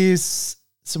is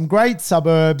some great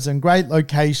suburbs and great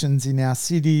locations in our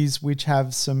cities which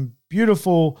have some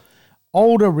beautiful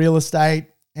older real estate,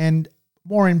 and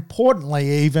more importantly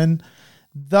even,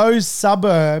 those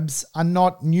suburbs are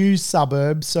not new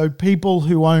suburbs. So people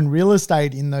who own real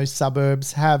estate in those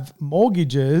suburbs have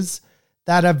mortgages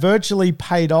that are virtually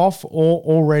paid off or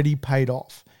already paid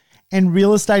off. And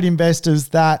real estate investors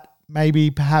that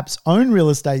maybe perhaps own real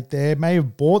estate there may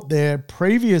have bought there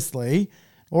previously,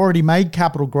 already made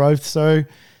capital growth. So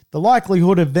the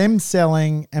likelihood of them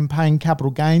selling and paying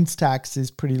capital gains tax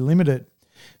is pretty limited.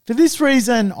 For this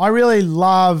reason, I really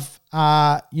love,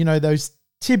 those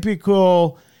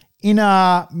typical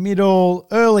inner, middle,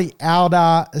 early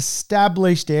outer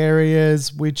established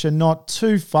areas which are not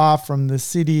too far from the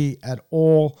city at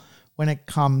all when it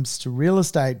comes to real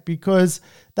estate, because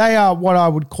they are what I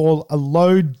would call a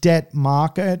low debt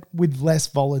market with less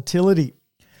volatility.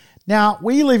 Now,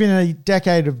 we live in a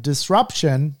decade of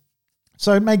disruption,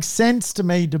 so it makes sense to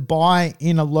me to buy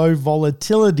in a low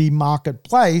volatility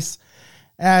marketplace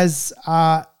as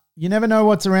you never know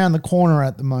what's around the corner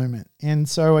at the moment. And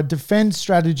so a defense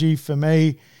strategy for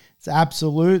me is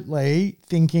absolutely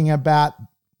thinking about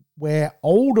where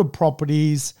older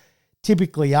properties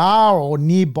typically are or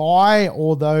nearby,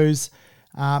 or those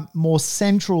more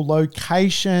central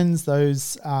locations,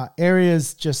 those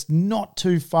areas just not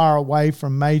too far away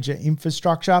from major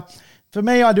infrastructure. For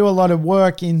me, I do a lot of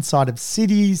work inside of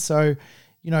cities. So,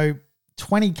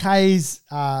 20Ks,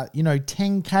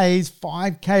 10Ks,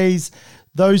 5Ks,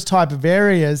 those type of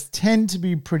areas tend to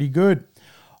be pretty good.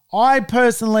 I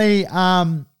personally,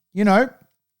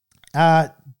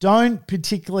 don't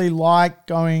particularly like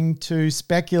going to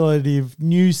speculative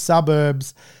new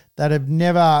suburbs that have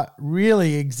never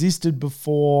really existed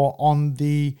before on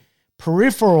the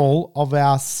peripheral of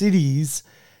our cities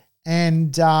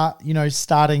and,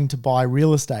 starting to buy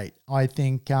real estate. I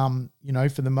think,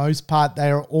 for the most part, they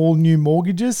are all new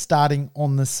mortgages starting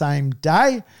on the same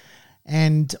day.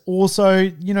 And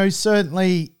also,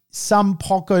 certainly some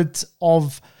pockets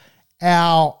of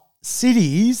our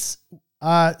cities,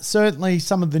 certainly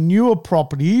some of the newer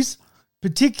properties,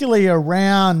 particularly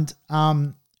around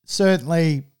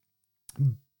certainly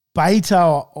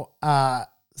beta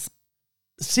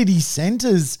city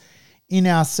centers in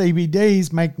our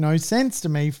CBDs make no sense to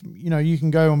me. You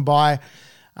can go and buy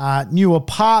new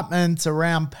apartments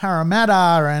around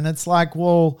Parramatta, and it's like,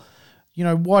 well,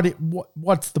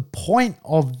 what's the point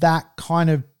of that kind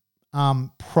of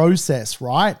process,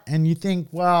 right? And you think,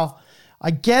 well,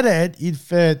 I get it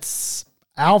if it's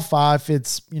alpha, if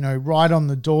it's, right on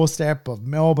the doorstep of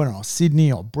Melbourne or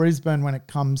Sydney or Brisbane when it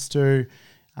comes to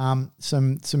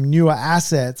some newer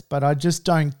assets, but I just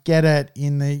don't get it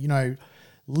in the,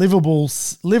 Liverpool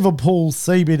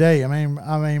CBD.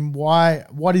 I mean, why?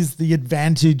 What is the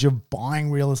advantage of buying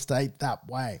real estate that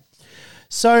way?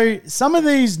 So some of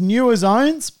these newer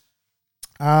zones,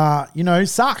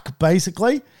 suck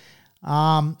basically.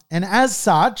 And as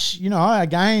such,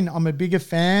 again, I'm a bigger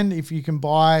fan if you can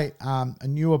buy a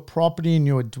newer property, a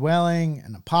newer dwelling,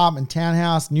 an apartment,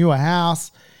 townhouse, newer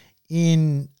house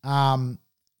in,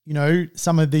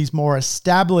 some of these more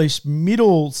established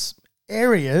middle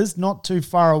areas, not too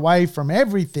far away from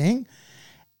everything.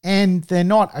 And they're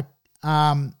not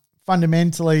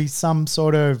fundamentally some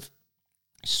sort of,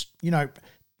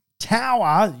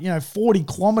 tower, 40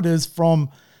 kilometers from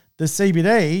the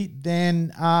CBD,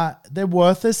 then they're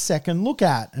worth a second look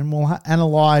at. And we'll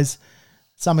analyze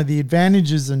some of the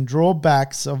advantages and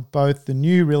drawbacks of both the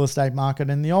new real estate market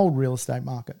and the old real estate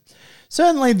market.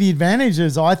 Certainly the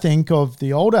advantages, I think, of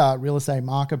the older real estate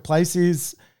marketplace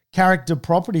is character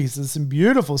properties. There's some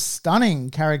beautiful, stunning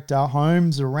character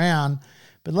homes around.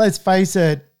 But let's face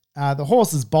it, the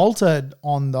horse is bolted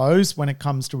on those when it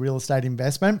comes to real estate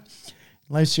investment,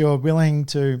 unless you're willing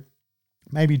to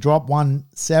maybe drop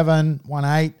 1.7,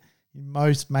 1.8 in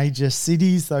most major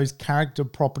cities. Those character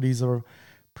properties are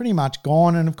pretty much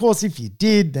gone. And of course, if you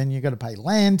did, then you've got to pay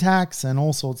land tax and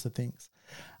all sorts of things.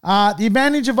 The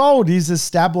advantage of old is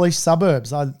established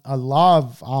suburbs. I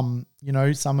love,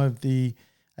 some of the,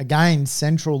 again,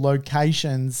 central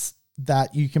locations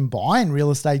that you can buy in real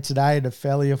estate today at a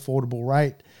fairly affordable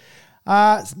rate.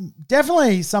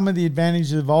 Definitely some of the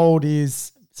advantages of old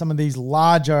is some of these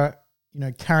larger,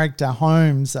 character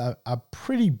homes are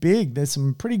pretty big. There's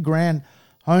some pretty grand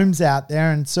homes out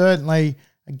there. And certainly,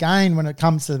 again, when it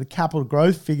comes to the capital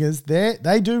growth figures,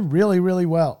 they do really, really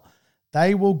well.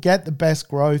 They will get the best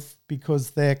growth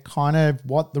because they're kind of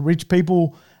what the rich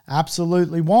people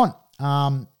absolutely want.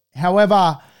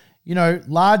 However,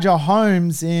 larger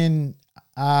homes in,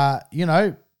 Lake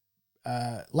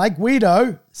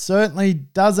Wedo certainly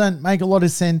doesn't make a lot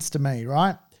of sense to me,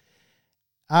 right?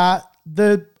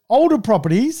 The older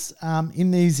properties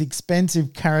in these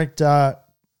expensive character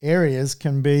areas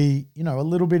can be, a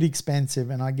little bit expensive.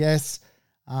 And I guess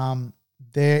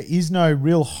there is no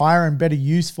real higher and better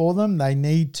use for them. They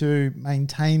need to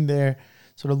maintain their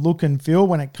sort of look and feel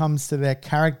when it comes to their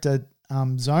character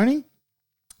zoning.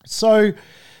 So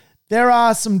there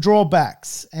are some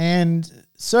drawbacks. And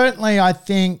certainly I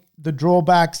think the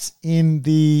drawbacks in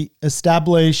the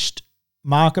established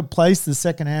marketplace, the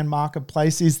secondhand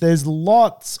marketplace, is there's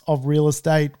lots of real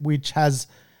estate which has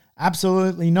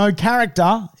absolutely no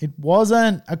character. It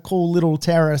wasn't a cool little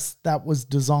terrace that was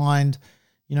designed,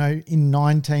 in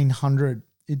 1900.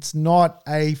 It's not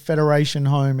a Federation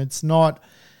home. It's not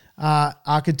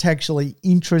architecturally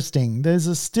interesting.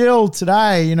 There's still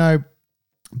today,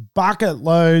 bucket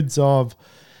loads of,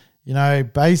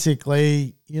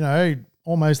 basically,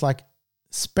 almost like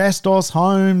asbestos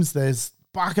homes. There's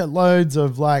bucket loads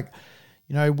of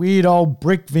weird old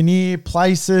brick veneer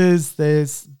places.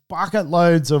 There's bucket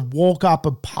loads of walk-up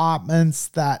apartments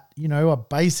that, are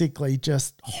basically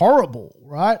just horrible,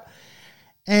 right?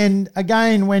 And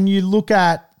again, when you look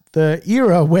at the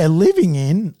era we're living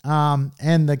in,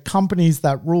 and the companies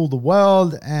that rule the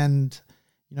world, and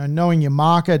knowing your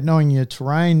market, knowing your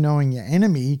terrain, knowing your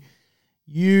enemy,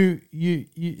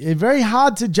 it's very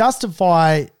hard to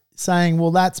justify saying,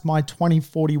 well, that's my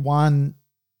 2041,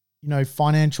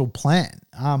 financial plan.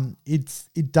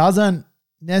 It doesn't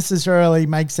necessarily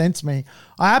make sense to me.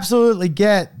 I absolutely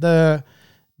get the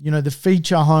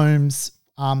feature homes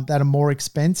that are more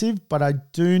expensive, but I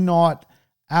do not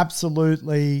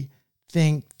absolutely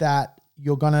think that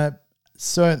you're going to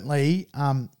certainly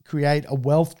create a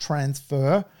wealth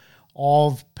transfer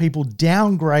of people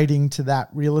downgrading to that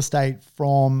real estate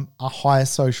from a higher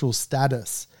social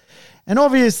status. And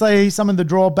obviously some of the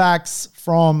drawbacks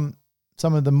from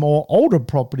some of the more older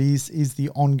properties is the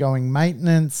ongoing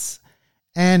maintenance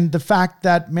and the fact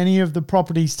that many of the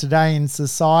properties today in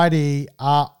society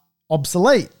are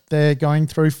obsolete. They're going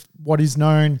through what is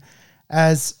known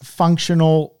as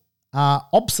functional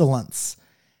obsolescence.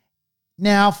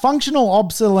 Now, functional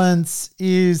obsolescence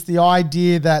is the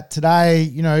idea that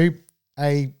today,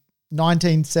 a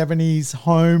 1970s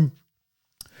home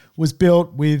was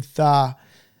built with,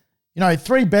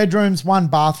 3 bedrooms, 1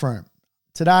 bathroom.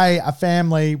 Today, a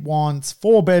family wants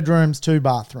 4 bedrooms, 2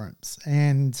 bathrooms.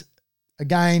 And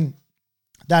again,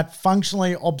 that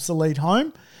functionally obsolete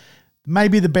home,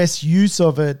 maybe the best use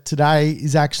of it today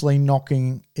is actually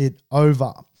knocking it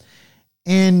over.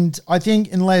 And I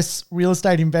think unless real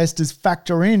estate investors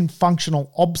factor in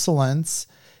functional obsolescence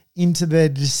into their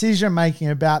decision-making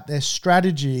about their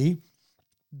strategy,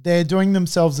 they're doing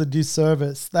themselves a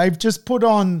disservice. They've just put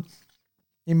on,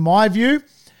 in my view,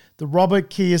 the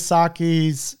Robert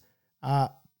Kiyosaki's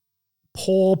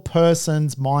poor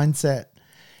person's mindset.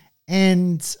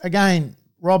 And again,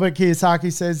 Robert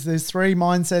Kiyosaki says there's 3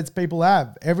 mindsets people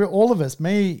have. All of us,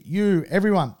 me, you,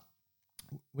 everyone.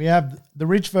 We have the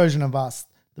rich version of us,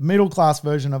 the middle class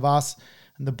version of us,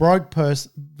 and the broke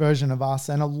version of us.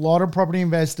 And a lot of property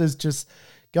investors just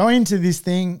go into this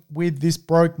thing with this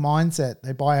broke mindset.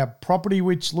 They buy a property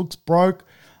which looks broke,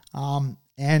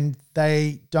 and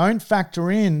they don't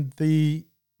factor in the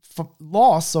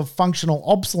loss of functional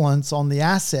obsolescence on the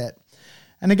asset.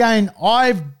 And again,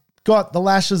 I've got the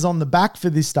lashes on the back for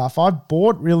this stuff. I've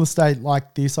bought real estate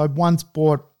like this. I once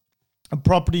bought a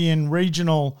property in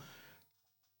regional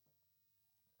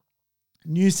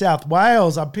New South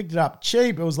Wales. I picked it up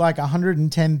cheap. It was like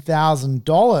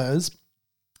 $110,000.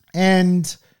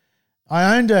 And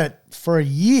I owned it for a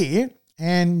year,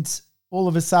 and all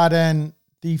of a sudden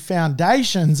the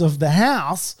foundations of the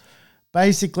house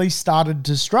basically started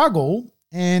to struggle,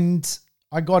 and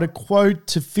I got a quote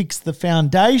to fix the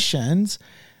foundations.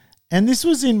 And this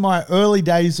was in my early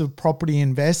days of property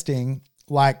investing.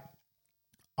 Like,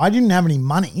 I didn't have any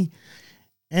money,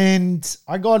 and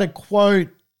I got a quote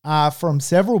from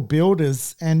several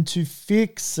builders and to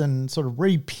fix and sort of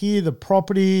repair the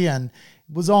property, and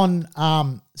it was on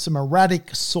some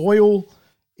erratic soil.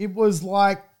 It was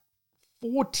like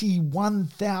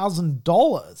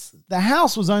 $41,000. The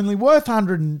house was only worth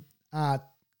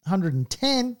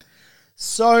 110.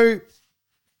 So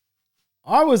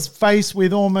I was faced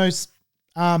with almost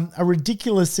a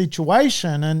ridiculous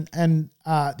situation, and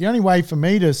the only way for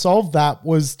me to solve that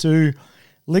was to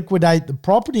liquidate the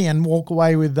property and walk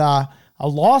away with a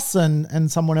loss,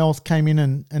 and someone else came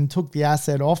in and took the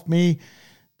asset off me.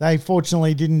 They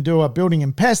fortunately didn't do a building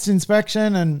and pest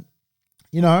inspection, and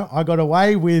I got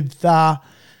away with a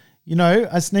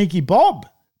sneaky bob.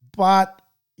 But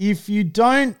if you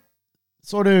don't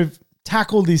sort of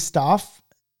tackle this stuff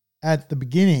at the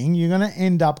beginning, you're going to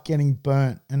end up getting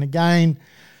burnt. And again,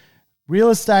 real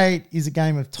estate is a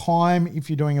game of time if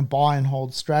you're doing a buy and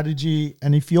hold strategy.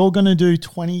 And if you're going to do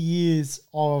 20 years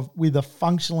with a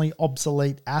functionally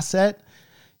obsolete asset,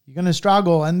 you're going to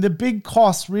struggle. And the big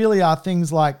costs really are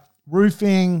things like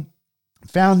roofing,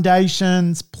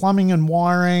 foundations, plumbing and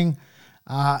wiring,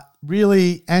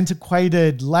 really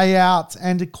antiquated layouts,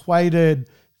 antiquated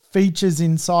features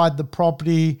inside the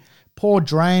property, poor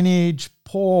drainage,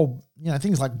 poor,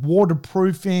 things like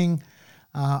waterproofing,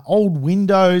 old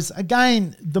windows.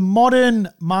 Again, the modern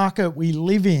market we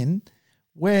live in,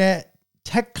 where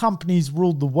tech companies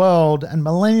ruled the world and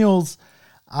millennials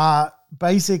are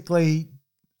basically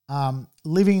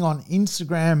living on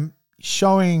Instagram,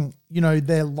 showing,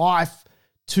 their life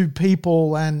to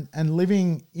people and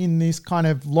living in this kind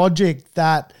of logic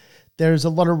that there's a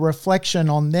lot of reflection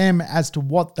on them as to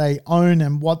what they own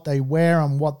and what they wear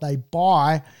and what they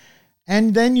buy.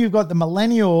 And then you've got the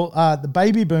the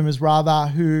baby boomers rather,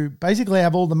 who basically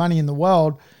have all the money in the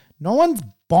world. No one's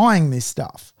buying this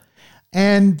stuff.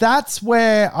 And that's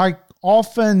where I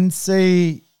often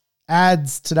see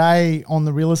ads today on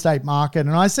the real estate market.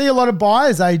 And I see a lot of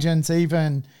buyers agents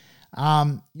even,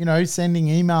 sending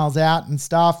emails out and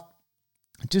stuff.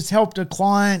 Just helped a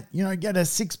client, get a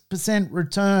 6%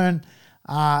 return,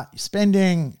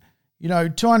 spending,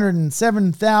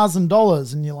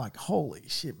 $207,000. And you're like, holy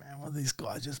shit, man, what did these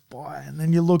guys just buy? And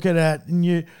then you look at it and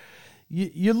you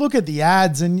look at the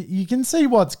ads and you can see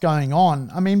what's going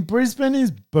on. I mean, Brisbane is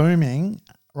booming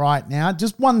right now.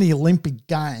 Just won the Olympic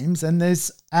Games, and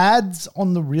there's ads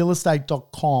on the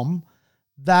realestate.com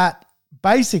that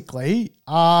basically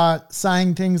are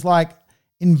saying things like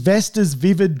investor's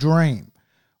vivid dream.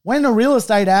 When a real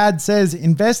estate ad says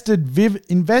investor's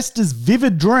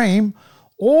vivid dream,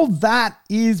 all that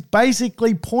is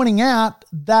basically pointing out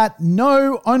that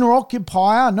no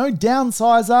owner-occupier, no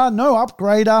downsizer, no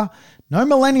upgrader, no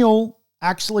millennial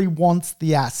actually wants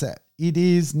the asset. It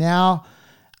is now,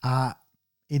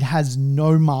 it has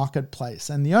no marketplace.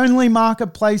 And the only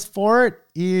marketplace for it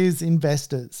is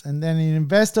investors. And then an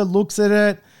investor looks at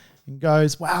it and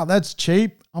goes, wow, that's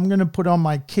cheap. I'm going to put on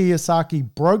my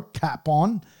Kiyosaki broke cap on,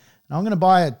 and I'm going to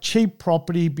buy a cheap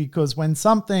property because when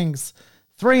something's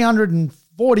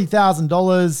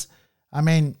 $340,000, I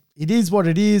mean, it is what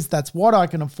it is. That's what I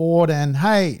can afford. And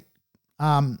hey,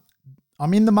 I'm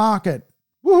in the market.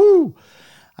 Woohoo!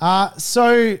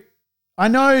 So I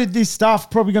know this stuff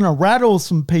probably going to rattle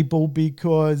some people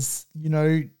because,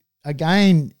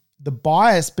 again, the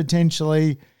bias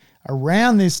potentially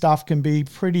around this stuff can be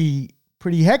pretty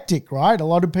hectic, right? A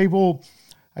lot of people,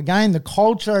 again, the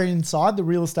culture inside the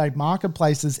real estate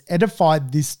marketplace has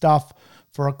edified this stuff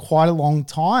for quite a long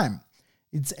time.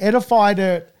 It's edified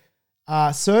it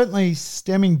certainly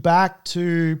stemming back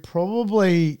to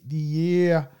probably the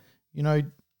year,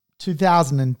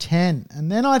 2010.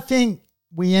 And then I think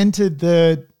we entered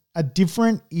a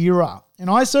different era. And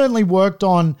I certainly worked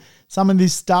on some of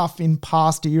this stuff in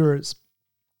past eras.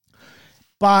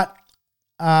 But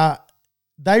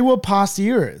they were past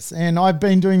eras. And I've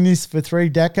been doing this for 3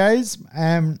 decades.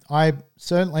 And I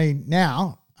certainly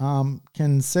now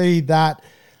can see that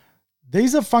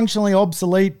these are functionally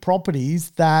obsolete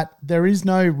properties that there is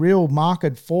no real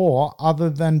market for other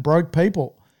than broke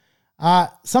people.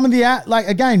 Some of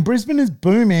the, Brisbane is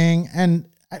booming and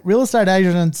real estate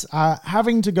agents are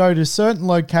having to go to certain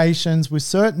locations with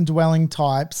certain dwelling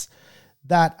types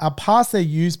that are past their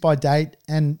use by date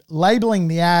and labeling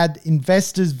the ad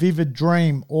investor's vivid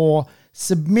dream or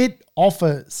submit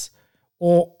offers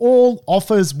or all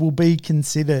offers will be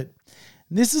considered.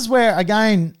 And this is where,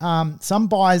 again, some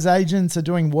buyers agents are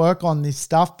doing work on this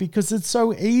stuff because it's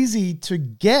so easy to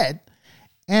get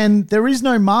and there is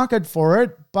no market for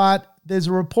it, but there's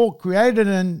a report created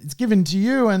and it's given to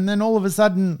you and then all of a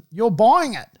sudden you're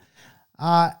buying it.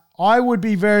 I would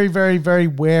be very, very, very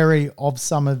wary of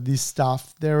some of this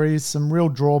stuff. There is some real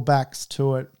drawbacks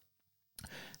to it.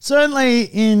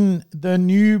 Certainly in the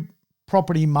new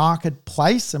property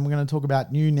marketplace, and we're going to talk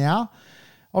about new now,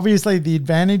 obviously the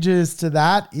advantages to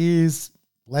that is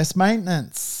less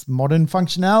maintenance, modern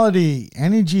functionality,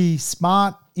 energy,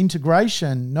 smart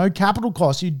integration, no capital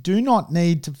costs. You do not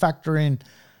need to factor in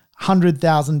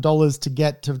 $100,000 to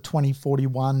get to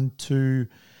 2041 to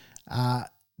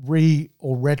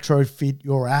or retrofit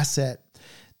your asset.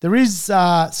 There is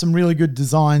some really good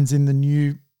designs in the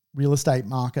new real estate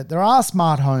market. There are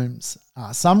smart homes.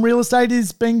 Some real estate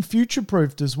is being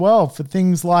future-proofed as well for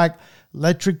things like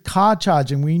electric car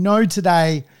charging. We know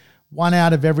today 1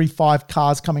 out of every 5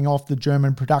 cars coming off the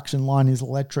German production line is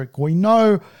electric. We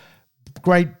know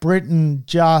Great Britain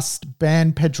just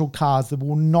banned petrol cars. There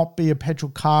will not be a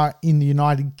petrol car in the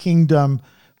United Kingdom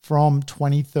from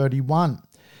 2031.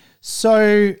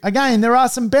 So again, there are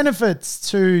some benefits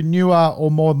to newer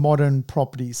or more modern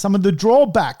properties. Some of the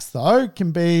drawbacks though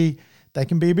they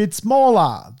can be a bit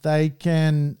smaller. They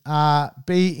can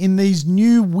be in these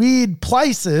new weird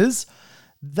places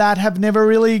that have never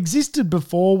really existed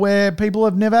before, where people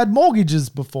have never had mortgages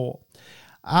before.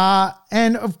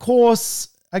 And of course,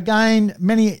 again,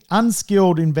 many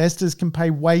unskilled investors can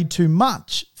pay way too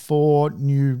much for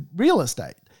new real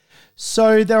estate.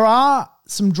 So there are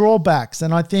some drawbacks,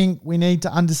 and I think we need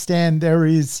to understand there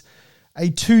is a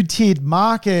 2-tiered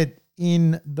market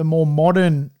in the more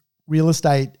modern real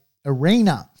estate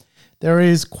arena. There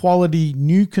is quality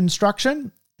new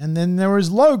construction, and then there is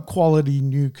low quality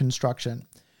new construction.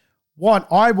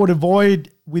 What I would avoid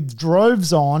with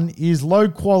droves on is low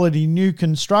quality new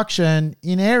construction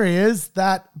in areas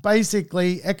that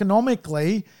basically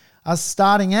economically are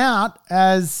starting out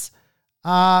as,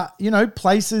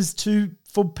 places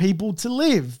for people to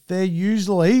live. They're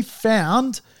usually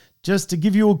found, just to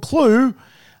give you a clue,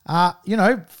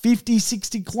 50,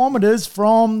 60 kilometers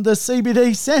from the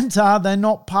CBD center. They're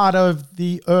not part of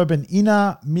the urban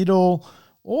inner, middle,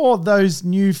 or those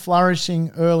new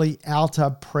flourishing early outer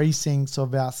precincts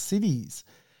of our cities.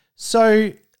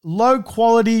 So low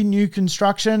quality new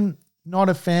construction, not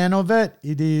a fan of it.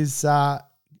 It is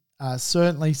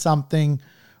certainly something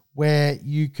where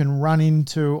you can run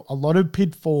into a lot of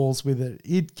pitfalls with it.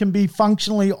 It can be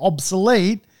functionally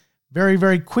obsolete very,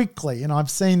 very quickly. And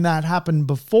I've seen that happen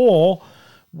before,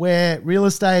 where real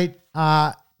estate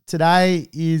today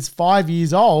is 5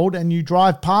 years old and you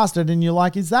drive past it and you're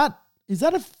like, is that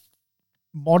a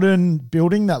modern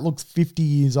building that looks 50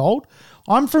 years old?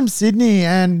 I'm from Sydney,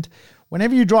 and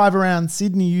whenever you drive around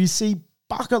Sydney, you see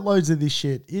bucket loads of this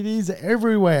shit. It is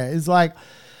everywhere. It's like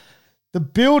the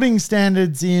building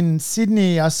standards in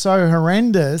Sydney are so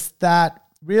horrendous that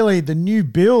really the new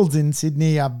builds in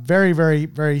Sydney are very, very,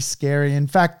 very scary. In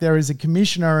fact, there is a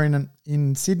commissioner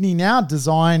in Sydney now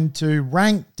designed to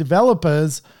rank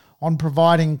developers on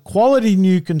providing quality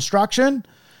new construction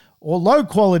or low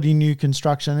quality new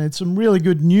construction. It's some really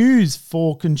good news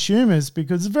for consumers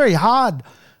because it's very hard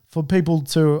for people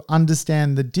to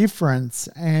understand the difference.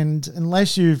 And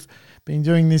unless you've been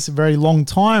doing this a very long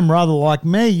time, rather like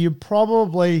me, you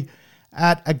probably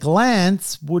at a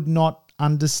glance would not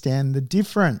understand the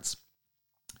difference.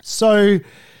 So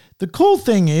the cool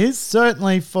thing is,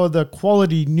 certainly for the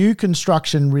quality new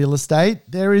construction real estate,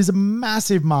 there is a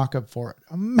massive market for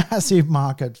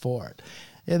it.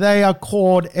 They are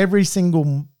called, every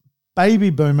single baby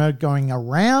boomer going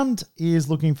around is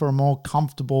looking for a more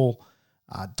comfortable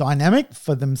dynamic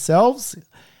for themselves.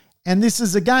 And this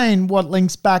is, again, what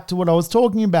links back to what I was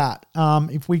talking about.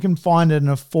 If we can find an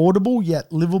affordable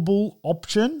yet livable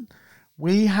option,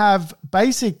 we have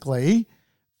basically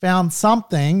found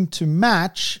something to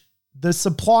match the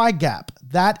supply gap.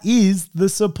 That is the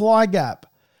supply gap.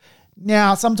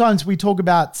 Now, sometimes we talk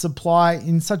about supply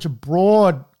in such a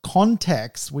broad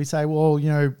context. We say, well,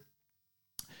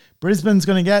 Brisbane's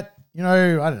going to get, I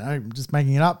don't know, I'm just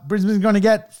making it up. Brisbane's going to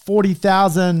get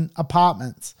 40,000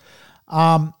 apartments.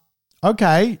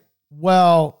 Okay,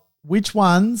 well, which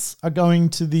ones are going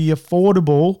to the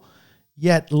affordable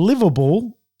yet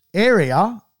livable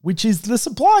area, which is the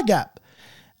supply gap?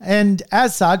 And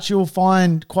as such, you'll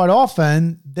find quite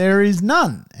often there is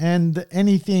none. And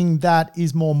anything that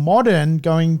is more modern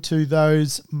going to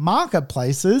those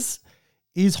marketplaces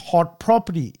is hot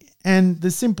property. And the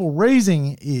simple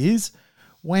reason is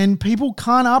when people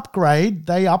can't upgrade,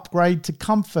 they upgrade to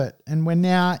comfort. And we're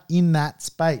now in that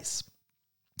space.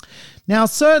 Now,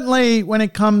 certainly when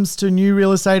it comes to new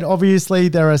real estate, obviously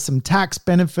there are some tax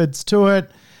benefits to it.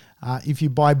 If you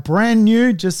buy brand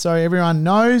new, just so everyone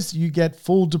knows, you get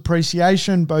full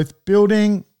depreciation, both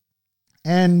building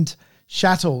and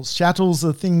chattels. Chattels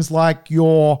are things like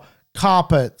your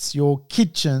carpets, your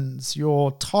kitchens,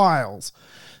 your tiles.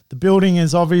 The building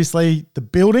is obviously the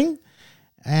building,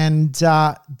 and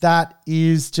that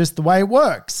is just the way it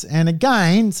works. And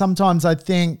again, sometimes I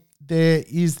think there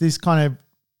is this kind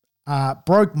of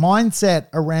broke mindset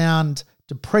around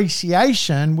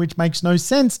depreciation, which makes no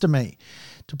sense to me.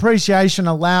 Depreciation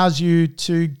allows you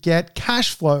to get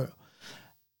cash flow.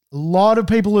 A lot of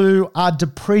people who are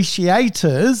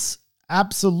depreciators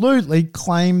absolutely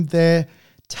claim their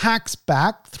tax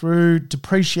back through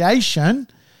depreciation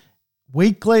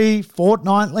weekly,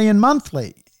 fortnightly, and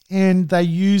monthly. And they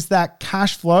use that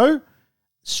cash flow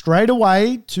straight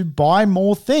away to buy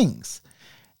more things.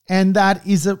 And that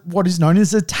is what is known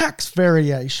as a tax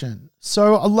variation.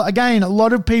 So again, a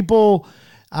lot of people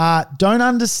don't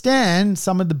understand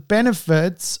some of the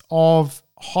benefits of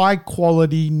high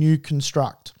quality new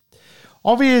construct.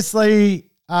 Obviously,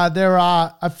 there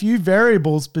are a few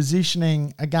variables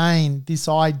positioning, again, this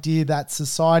idea that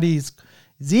society is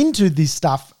into this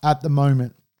stuff at the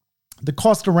moment. The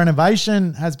cost of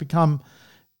renovation has become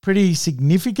pretty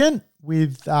significant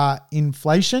with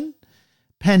inflation.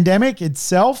 Pandemic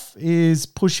itself is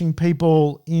pushing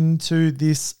people into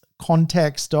this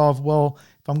context of, well,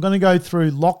 if I'm going to go through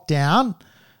lockdown,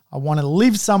 I want to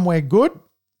live somewhere good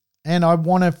and I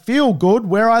want to feel good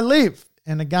where I live.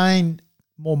 And again,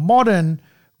 more modern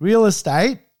real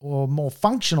estate or more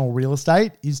functional real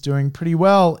estate is doing pretty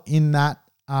well in that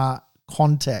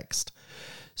context.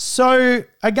 So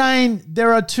again,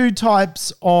 there are two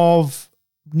types of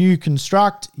new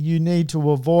construct. You need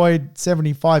to avoid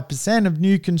 75% of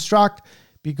new construct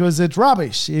because it's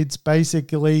rubbish. It's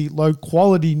basically low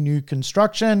quality new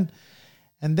construction.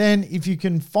 And then if you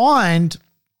can find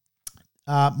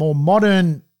more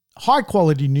modern, high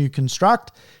quality new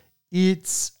construct,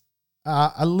 it's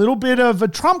a little bit of a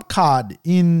trump card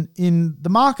in the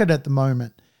market at the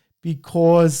moment,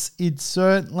 because it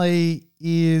certainly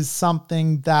is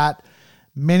something that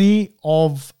many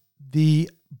of the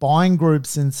buying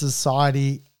groups in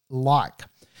society like.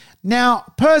 Now,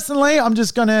 personally, I'm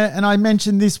just going to, and I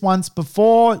mentioned this once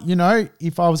before,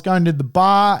 if I was going to the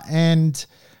bar and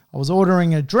I was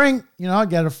ordering a drink, I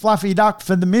get a fluffy duck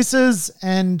for the missus,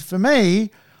 and for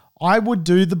me, I would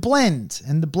do the blend.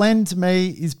 And the blend to me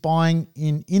is buying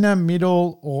in inner,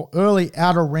 middle, or early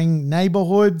outer ring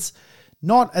neighborhoods,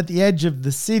 not at the edge of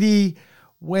the city,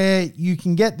 where you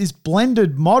can get this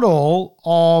blended model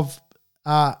of,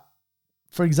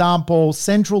 for example,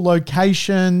 central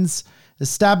locations,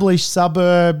 established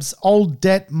suburbs, old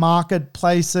debt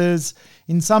marketplaces,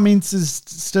 in some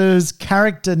instances,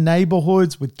 character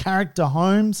neighborhoods with character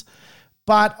homes.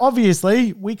 But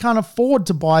obviously, we can't afford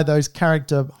to buy those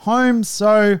character homes.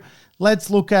 So let's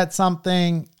look at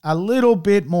something a little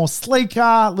bit more sleeker,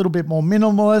 a little bit more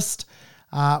minimalist,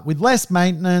 with less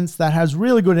maintenance, that has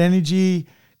really good energy,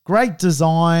 great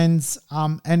designs,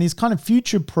 and is kind of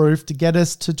future-proof to get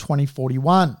us to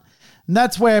 2041. And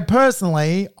that's where,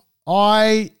 personally,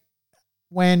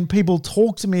 when people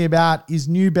talk to me about is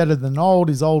new better than old,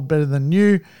 is old better than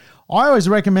new, I always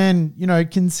recommend,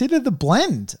 consider the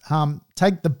blend.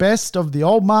 Take the best of the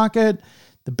old market,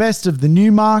 the best of the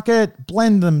new market,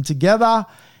 blend them together,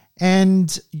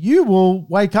 and you will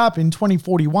wake up in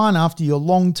 2041 after your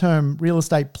long-term real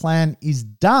estate plan is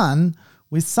done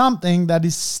with something that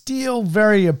is still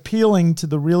very appealing to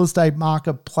the real estate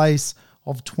marketplace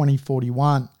of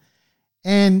 2041.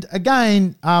 And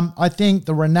again, I think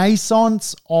the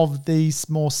renaissance of these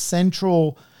more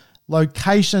central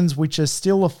locations, which are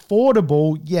still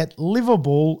affordable yet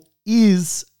livable,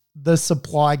 is the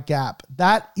supply gap.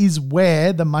 That is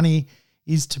where the money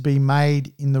is to be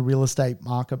made in the real estate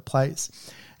marketplace.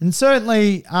 And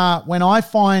certainly when I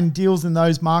find deals in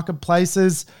those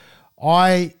marketplaces,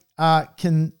 I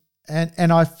can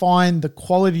and I find the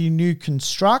quality new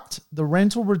construct, the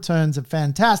rental returns are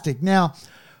fantastic. Now,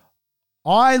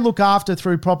 I look after,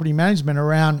 through property management,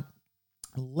 around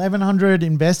 1,100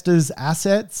 investors'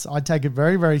 assets. I take it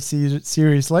very, very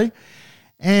seriously.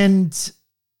 And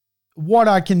what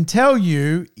I can tell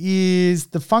you is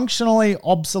the functionally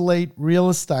obsolete real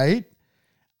estate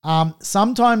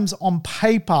sometimes on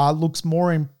paper looks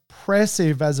more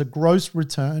impressive as a gross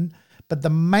return, but the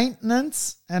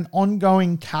maintenance and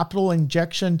ongoing capital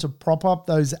injection to prop up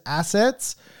those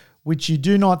assets, which you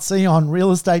do not see on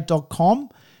realestate.com,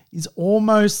 is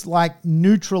almost like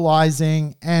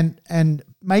neutralizing and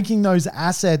making those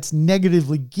assets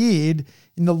negatively geared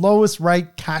in the lowest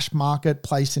rate cash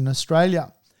marketplace in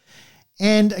Australia.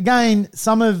 And again,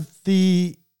 some of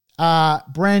the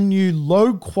brand new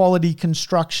low quality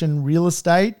construction real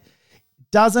estate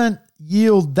doesn't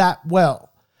yield that well.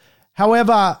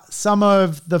 However, some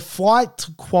of the flight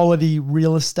to quality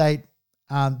real estate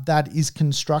that is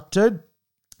constructed,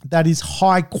 that is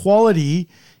high quality,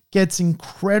 gets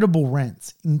incredible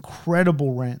rents,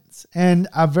 and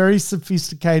a very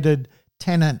sophisticated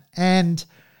tenant, and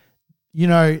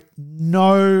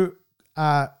no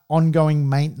ongoing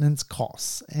maintenance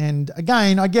costs. And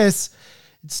again, I guess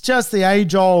it's just the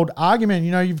age-old argument.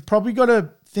 You've probably got to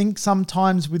think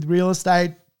sometimes with real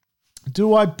estate,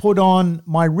 do I put on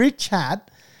my rich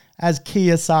hat, as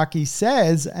Kiyosaki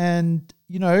says, and,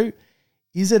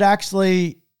 is it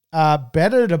actually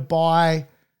better to buy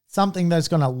something that's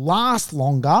going to last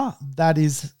longer, that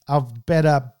is of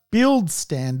better build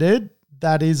standard,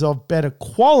 that is of better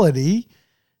quality,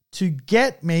 to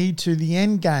get me to the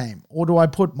end game? Or do I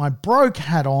put my broke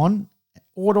hat on,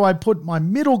 or do I put my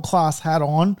middle class hat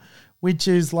on, which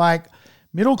is like,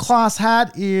 middle class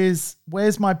hat is,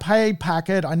 where's my pay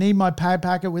packet? I need my pay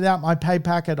packet. Without my pay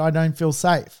packet, I don't feel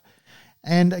safe.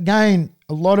 And again,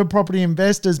 a lot of property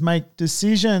investors make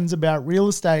decisions about real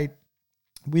estate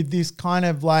with this kind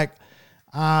of like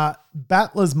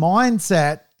battler's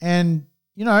mindset. And,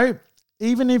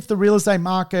 even if the real estate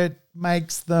market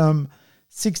makes them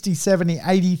 $60,000,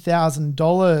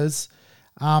 $70,000,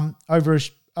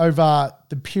 $80,000 over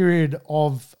the period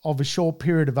of a short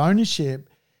period of ownership,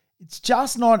 it's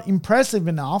just not impressive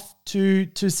enough to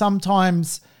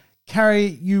sometimes carry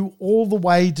you all the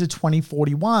way to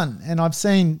 2041. And I've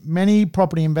seen many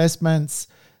property investments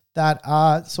that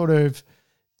are sort of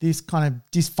this kind of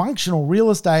dysfunctional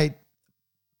real estate,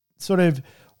 sort of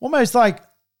almost like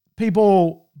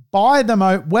people buy them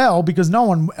out well because no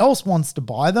one else wants to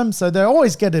buy them. So they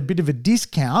always get a bit of a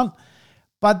discount,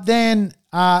 but then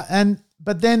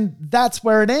that's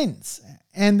where it ends.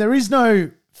 And there is no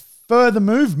further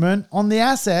movement on the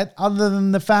asset other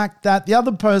than the fact that the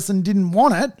other person didn't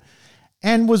want it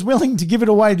and was willing to give it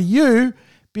away to you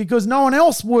because no one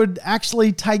else would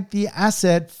actually take the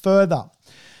asset further.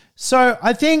 So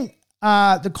I think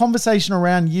the conversation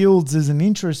around yields is an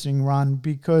interesting one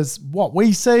because what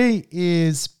we see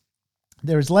is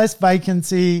there is less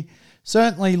vacancy,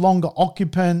 certainly longer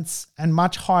occupants, and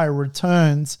much higher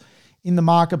returns in the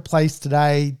marketplace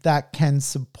today that can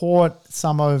support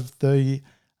some of the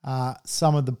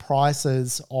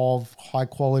prices of high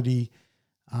quality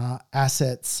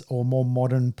assets or more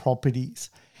modern properties.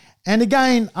 And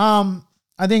again,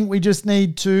 I think we just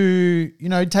need to,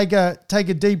 take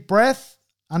a deep breath,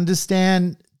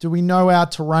 understand, do we know our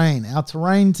terrain? Our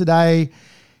terrain today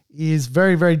is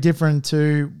very, very different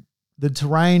to the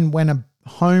terrain when a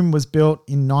home was built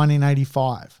in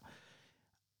 1985.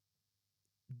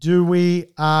 Do we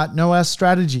know our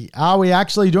strategy? Are we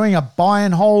actually doing a buy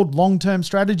and hold long-term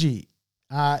strategy?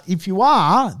 If you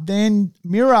are, then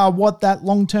mirror what that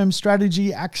long-term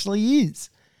strategy actually is.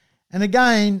 And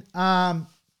again, know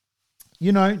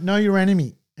your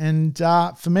enemy. And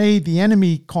for me, the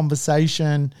enemy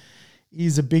conversation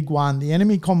is a big one. The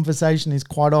enemy conversation is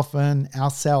quite often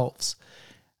ourselves.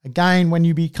 Again, when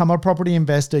you become a property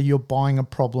investor, you're buying a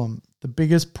problem. The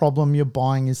biggest problem you're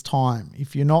buying is time.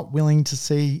 If you're not willing to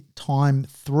see time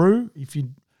through,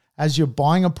 as you're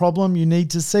buying a problem, you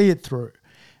need to see it through.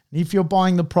 And if you're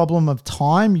buying the problem of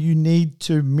time, you need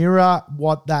to mirror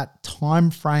what that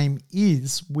time frame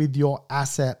is with your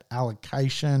asset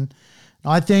allocation.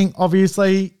 I think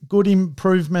obviously good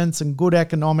improvements and good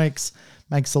economics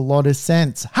makes a lot of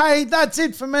sense. Hey, that's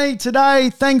it for me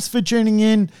today. Thanks for tuning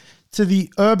in to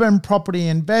the Urban Property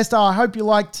Investor. I hope you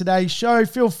liked today's show.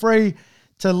 Feel free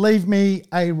to leave me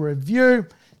a review.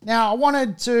 Now, I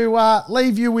wanted to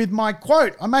leave you with my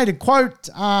quote. I made a quote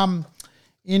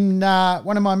in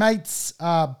one of my mates'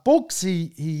 books.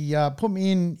 He put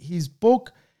me in his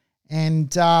book,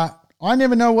 and I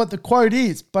never know what the quote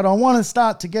is, but I want to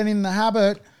start to get in the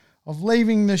habit of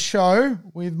leaving the show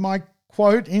with my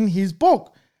quote in his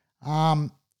book.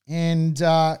 And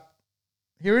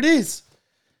here it is.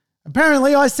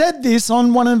 Apparently, I said this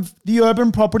on one of the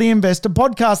Urban Property Investor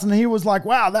podcasts, and he was like,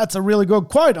 wow, that's a really good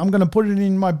quote. I'm going to put it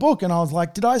in my book. And I was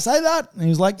like, did I say that? And he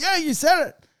was like, yeah, you said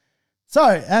it. So,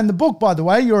 and the book, by the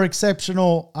way, Your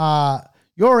Exceptional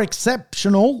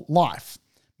Life.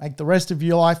 Make the rest of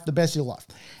your life the best of your life.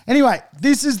 Anyway,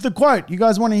 this is the quote. You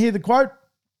guys want to hear the quote?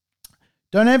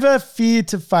 Don't ever fear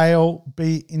to fail,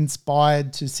 be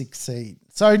inspired to succeed.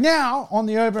 So now on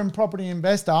the Urban Property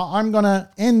Investor, I'm going to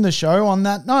end the show on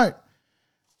that note.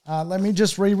 Let me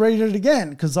just reread it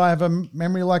again because I have a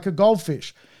memory like a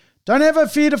goldfish. Don't ever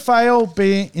fear to fail,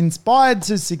 be inspired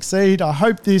to succeed. I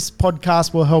hope this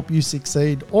podcast will help you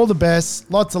succeed. All the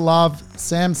best. Lots of love.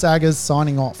 Sam Saggers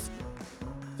signing off.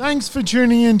 Thanks for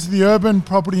tuning in to the Urban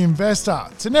Property Investor.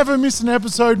 To never miss an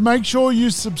episode, make sure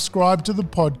you subscribe to the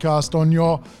podcast on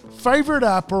your favorite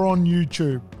app or on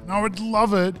YouTube. And I would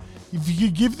love it if you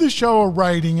could give the show a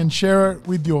rating and share it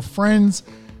with your friends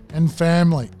and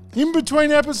family. In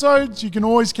between episodes, you can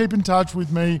always keep in touch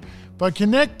with me by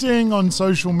connecting on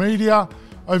social media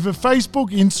over Facebook,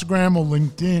 Instagram, or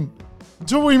LinkedIn.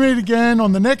 Until we meet again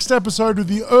on the next episode of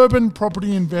the Urban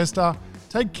Property Investor,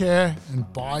 take care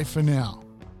and bye for now.